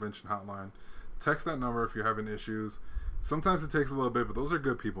crisis prevention hotline. Text that number if you're having issues. Sometimes it takes a little bit, but those are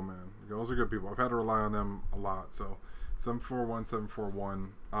good people, man. Those are good people. I've had to rely on them a lot. So 741-741.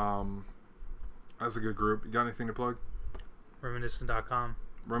 That's a good group. You got anything to plug? Reminiscent.com.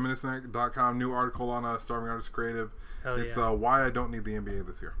 Reminiscent.com. New article on Starving Artist Creative. Hell It's yeah. Why I Don't Need the NBA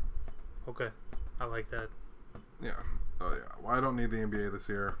This Year. Okay. I like that. Yeah. Oh, yeah. Why I Don't Need the NBA This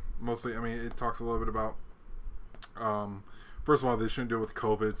Year. Mostly, I mean, it talks a little bit about... first of all, they shouldn't do it with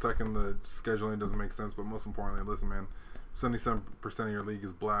COVID. Second, the scheduling doesn't make sense. But most importantly, listen, man. 77% of your league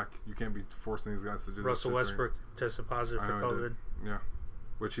is black. You can't be forcing these guys to do Russell this shit. Westbrook tested positive for COVID. Yeah.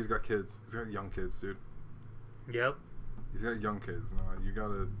 Which he's got kids. He's got young kids, dude. Yep. He's got young kids. No, you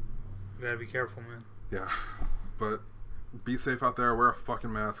gotta be careful, man. Yeah. But be safe out there. Wear a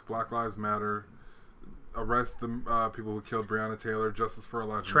fucking mask. Black Lives Matter. Arrest the people who killed Breonna Taylor. Justice for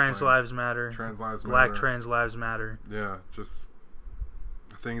Elijah Trans McClain. lives matter. Trans lives matter. Black trans lives matter. Yeah, just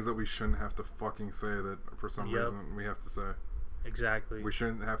things that we shouldn't have to fucking say that for some reason we have to say. Exactly. We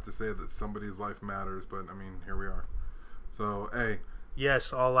shouldn't have to say that somebody's life matters, but I mean, here we are. So, hey.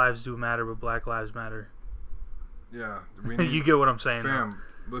 Yes, all lives do matter, but Black lives matter. Yeah. We need, you get what I'm saying, fam,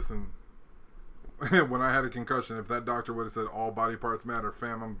 listen. When I had a concussion, if that doctor would have said all body parts matter,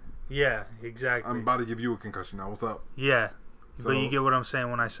 fam, yeah, exactly. I'm about to give you a concussion now. What's up? Yeah. So, but you get what I'm saying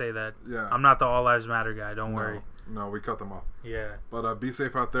when I say that. Yeah. I'm not the all lives matter guy. Don't worry. No, we cut them off. Yeah. But be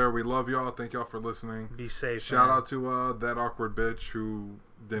safe out there. We love y'all. Thank y'all for listening. Be safe. Shout out to that awkward bitch who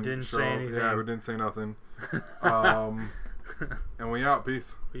didn't show. Say anything. Yeah, who didn't say nothing. And we out.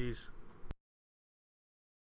 Peace. Peace.